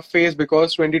through a tough phase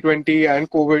because 2020 and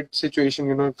COVID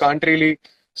situation, can't really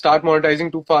start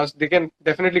monetizing too fast. They can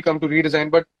definitely come to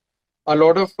redesign, but a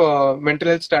lot of mental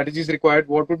health strategies required.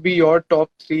 What would be your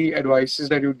top three advices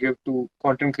that you'd give to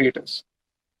content creators?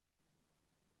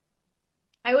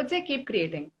 I would say keep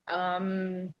creating.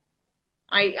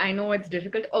 I know it's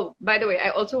difficult. Oh, by the way, I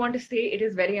also want to say it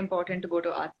is very important to go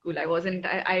to art school. I wasn't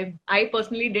I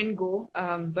personally didn't go,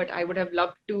 but I would have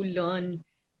loved to learn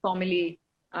formally.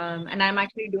 And I'm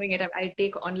actually doing it. I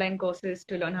take online courses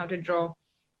to learn how to draw,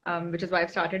 which is why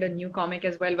I've started a new comic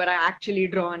as well, where I actually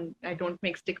draw and I don't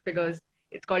make stick figures.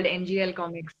 It's called NGL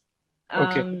Comics.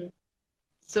 Okay. Um,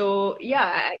 so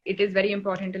yeah, it is very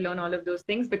important to learn all of those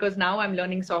things because now I'm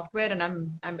learning software and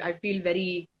I feel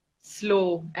very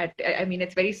slow at. I mean,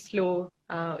 it's very slow.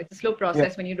 It's a slow Yeah.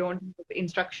 process when you don't have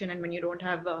instruction and when you don't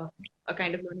have a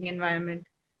kind of learning environment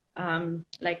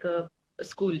like a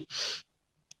school.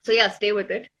 So yeah, stay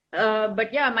with it.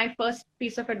 But yeah, my first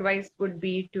piece of advice would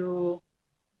be to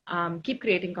keep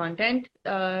creating content.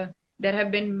 There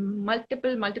have been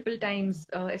multiple times,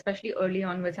 especially early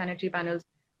on with sanitary panels,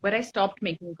 where I stopped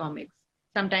making comics.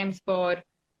 Sometimes for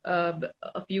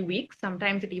a few weeks,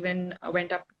 sometimes it even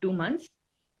went up to 2 months.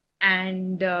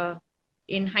 And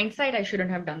in hindsight, I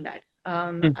shouldn't have done that.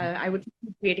 Mhm. I would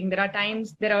keep creating. There are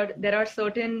times there are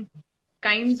certain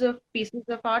kinds of pieces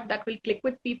of art that will click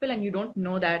with people, and you don't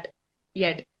know that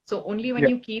yet. So only when Yeah.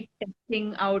 you keep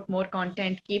testing out more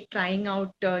content, keep trying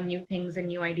out new things and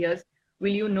new ideas,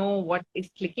 will you know what is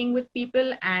clicking with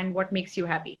people and what makes you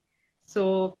happy.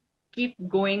 So keep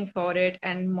going for it,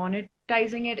 and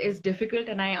monetizing it is difficult,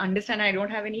 and I understand I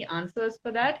don't have any answers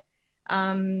for that.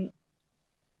 Um,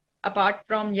 Apart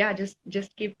from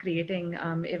just keep creating.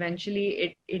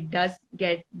 Eventually it does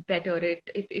get better.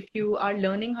 If you are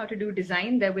learning how to do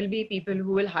design, there will be people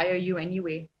who will hire you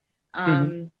anyway.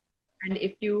 Mhm. And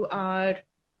if you are,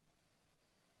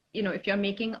 if you're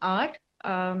making art,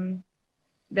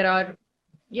 there are,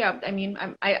 yeah, I mean,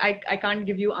 I can't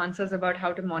give you answers about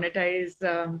how to monetize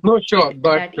No, sure, it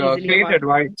but that easily great apart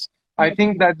advice. I from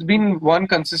think that's been one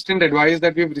consistent advice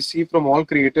that we've received from all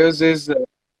creators is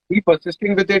be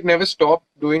persisting with it, never stop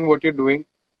doing what you're doing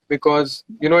because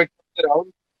it comes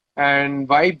around and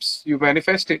vibes, you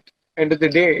manifest it. End of the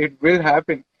day, it will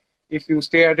happen if you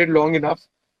stay at it long enough.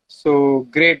 So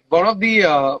great. One of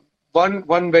the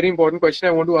one very important question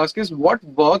I want to ask is what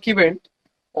work event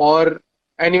or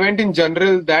an event in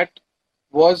general that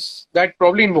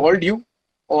probably involved you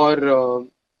or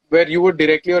where you were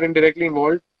directly or indirectly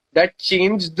involved that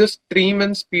changed the stream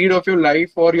and speed of your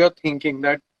life or your thinking,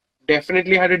 that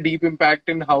definitely had a deep impact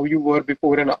in how you were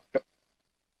before and after?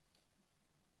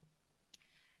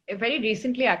 Very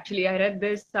recently, actually, I read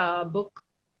this book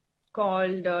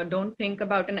called Don't Think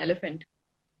About an Elephant.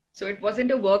 So it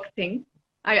wasn't a work thing.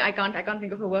 I can't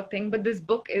think of a work thing, but this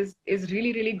book is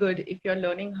really, really good if you're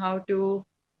learning how to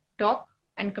talk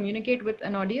and communicate with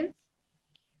an audience.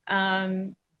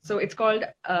 So it's called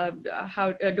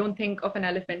How Don't Think of an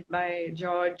Elephant by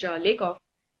George Lakoff,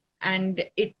 and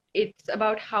it's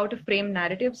about how to frame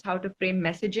narratives, how to frame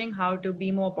messaging, how to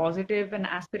be more positive and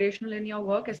aspirational in your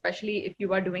work, especially if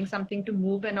you are doing something to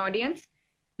move an audience.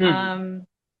 Um,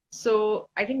 so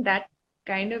I think that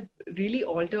kind of really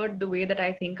altered the way that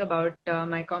I think about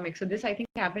my comics. So this I think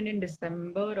happened in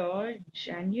December or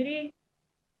January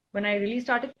when I really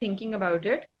started thinking about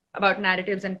it, about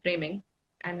narratives and framing.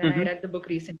 And then I Mm-hmm. read the book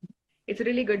recently. It's a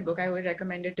really good book. I would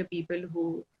recommend it to people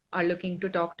who are looking to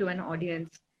talk to an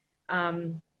audience.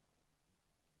 Um,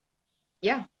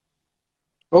 yeah.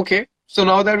 Okay. So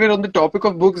now that we're on the topic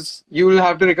of books, you will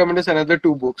have to recommend us another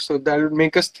two books. So that will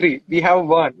make us three. We have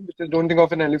one, which is Don't Think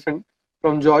of an Elephant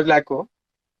from George Lakoff.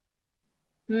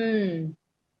 Hmm.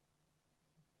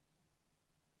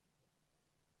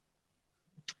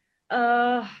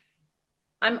 Uh,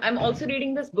 I'm also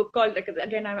reading this book called, like,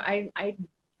 again,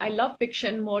 I love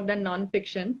fiction more than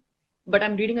non-fiction, but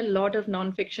I'm reading a lot of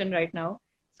non-fiction right now.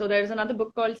 So there's another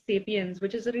book called Sapiens,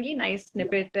 which is a really nice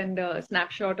snippet and a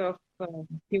snapshot of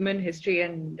human history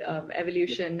and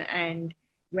evolution, and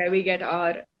where we get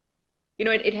our,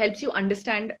 it helps you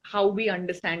understand how we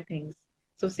understand things.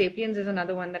 So Sapiens is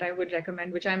another one that I would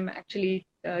recommend, which I'm actually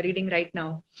reading right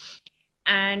now.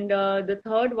 And the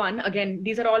third one, again,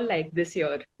 these are all like this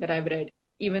year that I've read,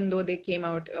 even though they came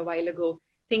out a while ago.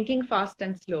 Thinking Fast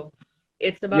and Slow.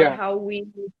 It's about Yeah. how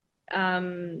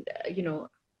um, you know,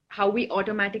 how we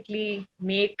automatically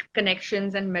make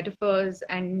connections and metaphors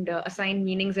and assign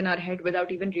meanings in our head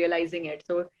without even realizing it.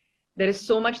 So there is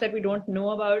so much that we don't know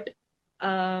about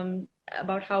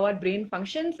how our brain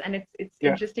functions, and it's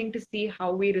Yeah. interesting to see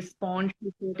how we respond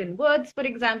to certain words, for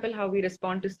example, how we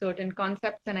respond to certain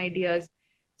concepts and ideas.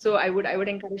 So I would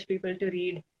encourage people to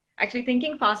read. Actually,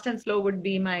 Thinking Fast and Slow would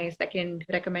be my second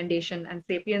recommendation, and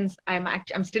Sapiens,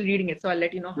 I'm still reading it, so I'll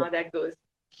let you know Yeah. how that goes.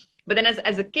 But then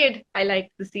as a kid, I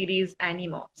liked the series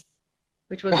Animorphs,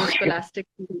 which was a Okay. scholastic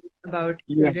series about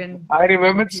Yeah. children. I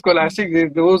remember Scholastic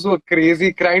days. Those were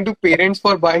crazy, crying to parents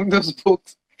for buying those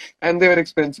books, and they were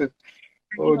expensive.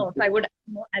 Oh, Animorphs. I would,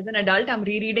 as an adult, I'm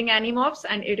rereading Animorphs,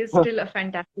 and it is still a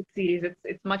fantastic series.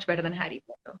 It's much better than Harry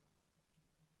Potter.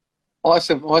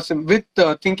 awesome, awesome. With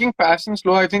thinking fast and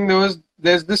slow, I think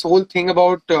there's this whole thing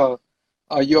about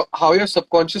your how your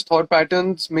subconscious thought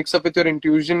patterns mix up with your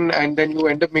intuition, and then you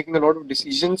end up making a lot of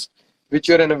decisions which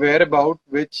you're unaware about.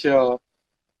 Which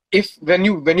if when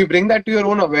you bring that to your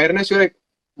own awareness, you're like,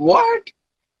 what?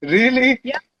 Really?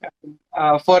 Yeah.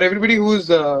 For everybody who's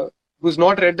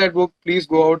not read that book, please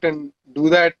go out and do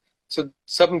that. So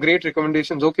some great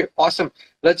recommendations. Okay, awesome.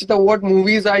 Rachita, what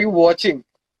movies are you watching?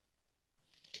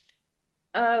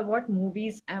 What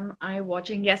movies am I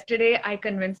watching? Yesterday, I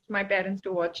convinced my parents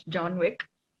to watch John Wick.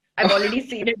 I've already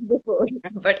seen it before,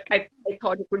 but I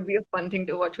thought it would be a fun thing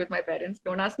to watch with my parents.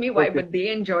 Don't ask me why, Okay. but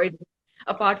they enjoyed it.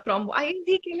 Apart from why is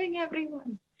he killing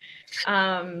everyone?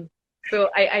 Um, so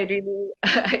I really,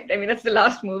 I mean, that's the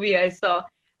last movie I saw.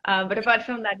 But apart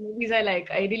from that, movies I like.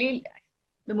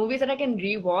 The movies that I can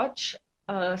rewatch,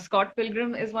 Scott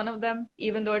Pilgrim is one of them,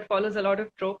 even though it follows a lot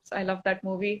of tropes. I love that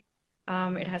movie.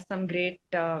 It has some great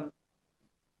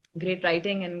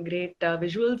writing and great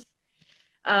visuals.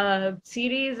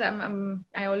 Series,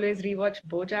 I always rewatch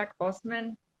BoJack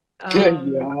Horseman,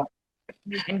 um, Yeah.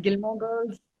 and Gilmore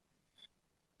Girls.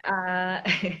 Uh,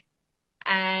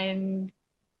 and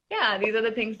yeah, these are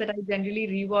the things that I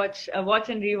generally watch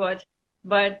and rewatch.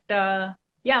 But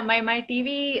yeah, my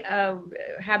TV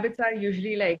habits are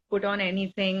usually like put on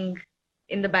anything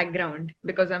in the background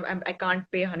because I can't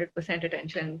pay 100%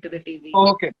 attention to the TV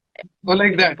Okay. at Oh, any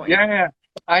like given that. point. Yeah, yeah.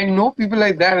 I know people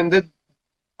like that, and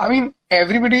I mean,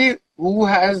 everybody who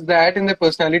has that in their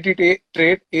personality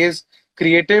trait is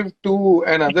creative to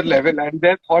another level, and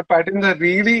their thought patterns are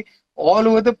really all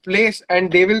over the place,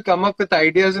 and they will come up with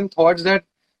ideas and thoughts that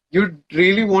you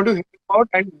really want to hear about.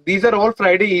 And these are all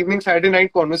Friday evening, Saturday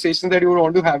night conversations that you would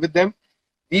want to have with them.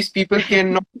 These people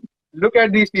cannot look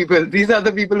at these people. These are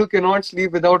the people who cannot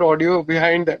sleep without audio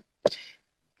behind them.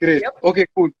 Great. Yep. Okay,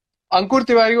 cool. Ankur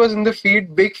Tiwari was in the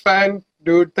feed. Big fan,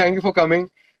 dude. Thank you for coming.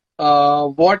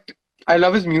 What I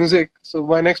love is music. So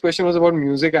my next question was about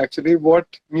music actually. What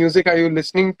music are you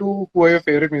listening to? Who are your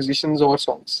favorite musicians or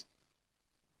songs?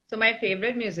 So my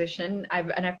favorite musician,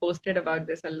 I've posted about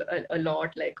this a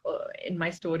lot, like in my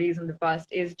stories in the past,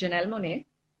 is Janelle Monáe.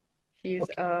 She's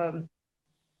Okay.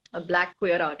 a black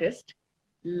queer artist.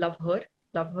 Love her.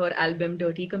 Love her album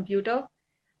Dirty Computer.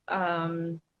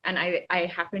 And I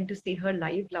happened to see her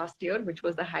live last year, which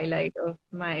was the highlight of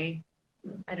my,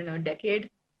 I don't know, decade.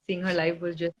 Seeing her live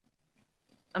was just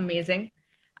amazing.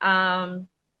 Um,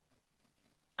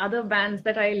 Other bands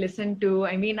that I listen to,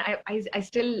 I mean, I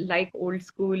still like old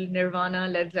school Nirvana,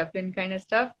 Led Zeppelin kind of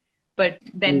stuff, but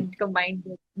Mm. then combined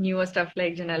with newer stuff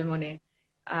like Janelle Monáe.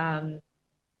 Um,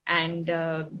 and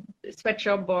Sweat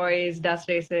Shop Boys, Dust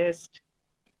Racist.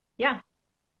 Yeah,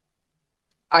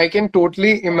 I can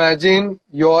totally imagine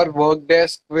your work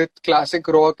desk with classic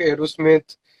rock,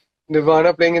 Aerosmith,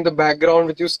 Nirvana playing in the background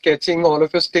with you sketching all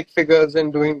of your stick figures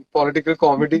and doing political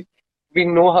comedy. We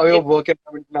know how your it, work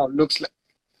environment now looks like.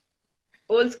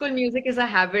 old school music is a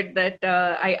habit that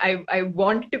I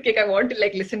want to kick. I want to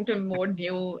like listen to more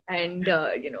new and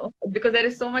because there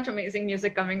is so much amazing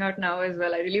music coming out now as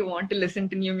well. I really want to listen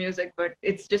to new music, but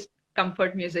it's just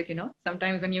comfort music, you know.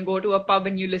 Sometimes when you go to a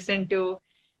pub and you listen to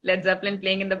Led Zeppelin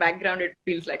playing in the background, it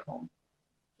feels like home.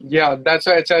 Yeah, that's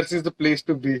why HRC is the place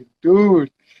to be.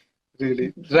 Dude,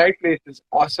 really. Right places.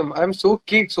 Awesome. I'm so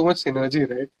keen, so much synergy,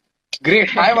 right?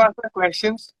 Great. I've asked my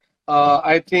questions.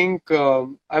 I think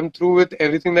I'm through with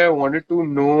everything that I wanted to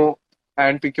know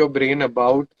and pick your brain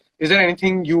about. Is there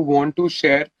anything you want to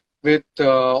share with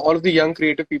all of the young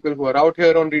creative people who are out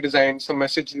here on Redesign? Some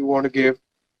message you want to give?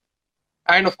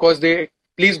 And of course, they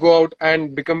please go out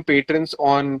and become patrons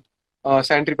on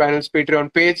Santry Panel's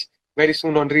Patreon page very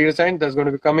soon on Redesign. That's going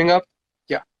to be coming up.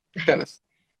 Yeah, tell us.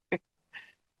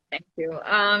 Thank you.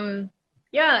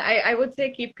 Yeah, I would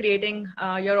say keep creating.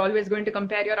 You're always going to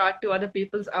compare your art to other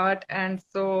people's art. And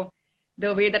so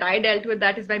the way that I dealt with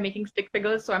that is by making stick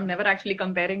figures. So I'm never actually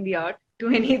comparing the art to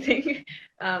anything.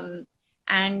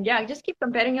 And yeah, just keep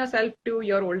comparing yourself to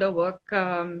your older work.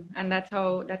 And that's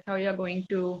how you're going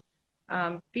to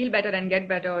feel better and get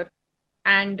better.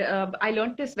 And I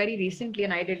learned this very recently,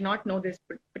 and I did not know this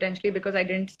potentially because I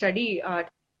didn't study art.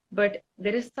 But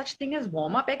there is such thing as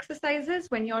warm-up exercises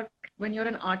when you're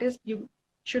an artist. You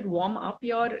should warm up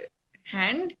your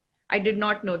hand. I did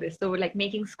not know this. So like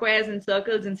making squares and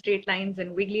circles and straight lines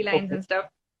and wiggly lines Okay. and stuff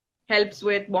helps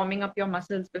with warming up your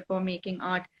muscles before making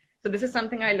art. So this is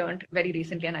something I learned very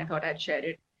recently, and I thought I'd share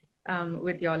it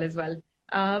with y'all as well.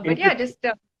 But yeah,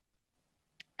 Interesting. just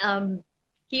um,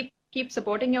 keep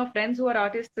supporting your friends who are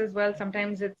artists as well.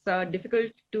 Sometimes it's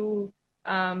difficult to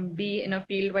be in a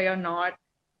field where you're not,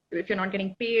 if you're not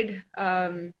getting paid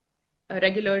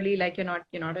regularly, like you're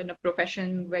not in a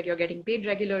profession where you're getting paid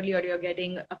regularly, or you're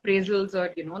getting appraisals,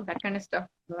 or that kind of stuff.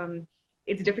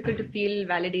 It's difficult to feel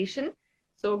validation.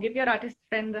 So give your artist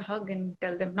friends a hug and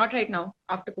tell them, not right now,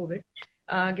 after COVID,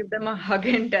 give them a hug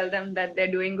and tell them that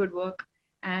they're doing good work,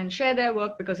 and share their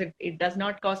work, because it does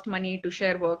not cost money to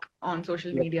share work on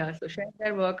social Yeah. media. So share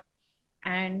their work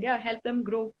and yeah, help them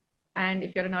grow. And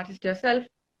if you're an artist yourself,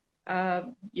 uh,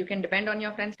 you can depend on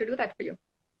your friends to do that for you.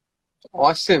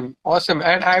 Awesome, awesome.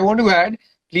 And I want to add,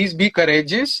 please be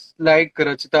courageous like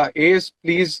Rachita is.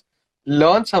 Please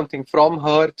learn something from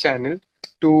her channel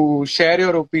to share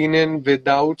your opinion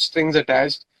without strings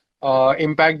attached.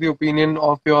 Impact the opinion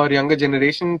of your younger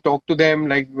generation. Talk to them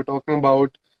like we we're talking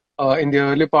about in the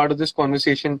early part of this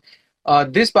conversation.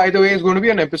 This, by the way, is going to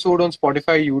be an episode on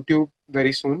Spotify, YouTube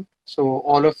very soon. So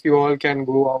all of you all can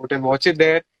go out and watch it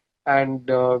there, and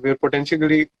we're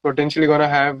potentially going to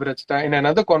have Rachita in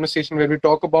another conversation where we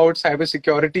talk about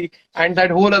cybersecurity and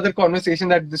that whole other conversation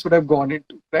that this would have gone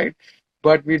into, right?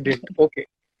 But we didn't. Okay,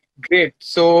 great.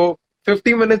 So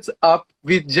 50 minutes up.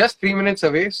 We're just 3 minutes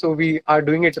away, so we are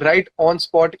doing it right on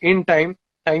spot in time.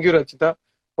 Thank you, Rachita,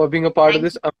 for being a part of Thank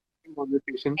this you. amazing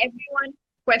conversation. Everyone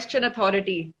question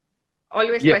authority.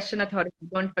 Always Yes, question authority.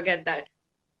 Don't forget that.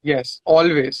 yes,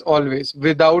 always, always,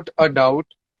 without a doubt,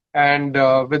 and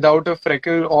without a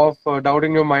freckle of doubt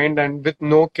in your mind, and with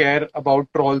no care about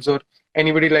trolls or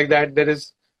anybody like that. There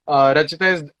is Rachita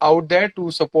is out there to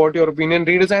support your opinion.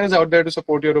 Redesign is out there to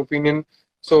support your opinion.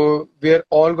 So we're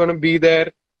all gonna be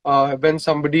there when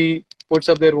somebody puts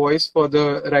up their voice for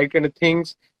the right kind of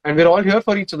things, and we're all here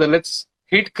for each other. Let's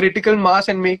hit critical mass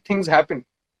and make things happen.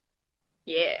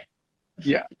 Yeah.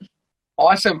 Yeah.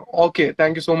 Awesome. Okay.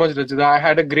 Thank you so much, Rajita. I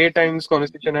had a great time in this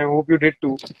conversation. I hope you did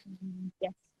too.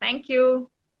 Yes. Thank you.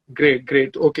 Great,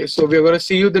 great. Okay, so we're gonna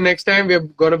see you the next time. We're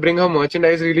gonna bring her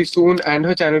merchandise really soon and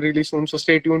her channel really soon. So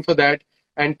stay tuned for that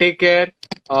and take care.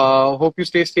 Hope you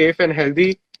stay safe and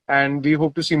healthy. And we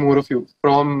hope to see more of you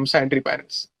from Santry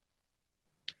Panels.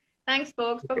 Thanks,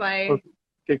 folks. Bye Okay. bye. Okay.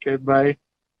 Take care. Bye.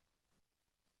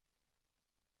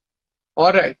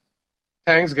 All right.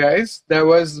 Thanks, guys. That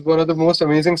was one of the most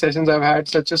amazing sessions I've had.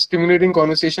 Such a stimulating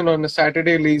conversation on a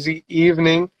Saturday lazy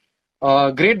evening.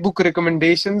 Great book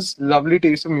recommendations, lovely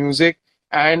taste of music,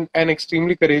 and an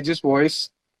extremely courageous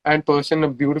voice and person, a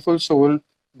beautiful soul,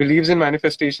 believes in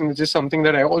manifestation, which is something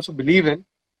that I also believe in.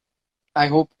 I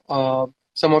hope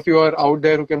some of you are out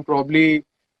there who can probably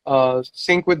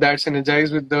sync with that,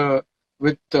 synergize with the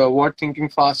with what Thinking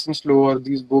Fast and Slow or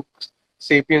these books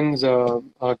Sapiens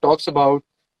talks about.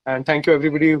 And thank you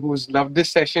everybody who's loved this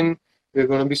session. We're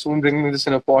going to be soon bringing this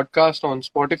in a podcast on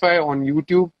Spotify, on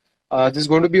YouTube. This is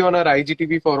going to be on our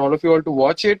IGTV for all of you all to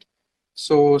watch it.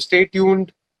 So stay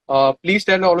tuned. Please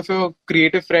tell all of your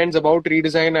creative friends about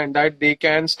Redesign and that they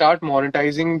can start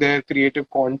monetizing their creative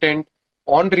content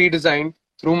on Redesign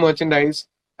through merchandise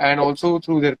and also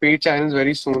through their paid channels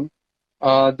very soon.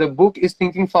 The book is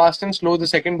Thinking Fast and Slow. The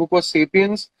second book was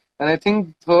Sapiens, and I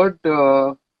think third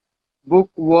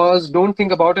book was Don't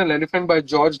Think About an Elephant by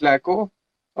George Lakow.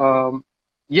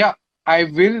 Yeah, I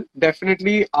will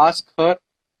definitely ask her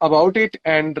about it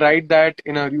and write that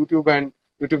in our YouTube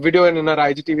video and in our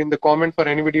IGTV in the comment for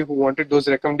anybody who wanted those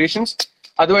recommendations.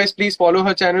 Otherwise, please follow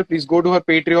her channel. Please go to her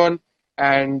Patreon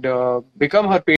and become her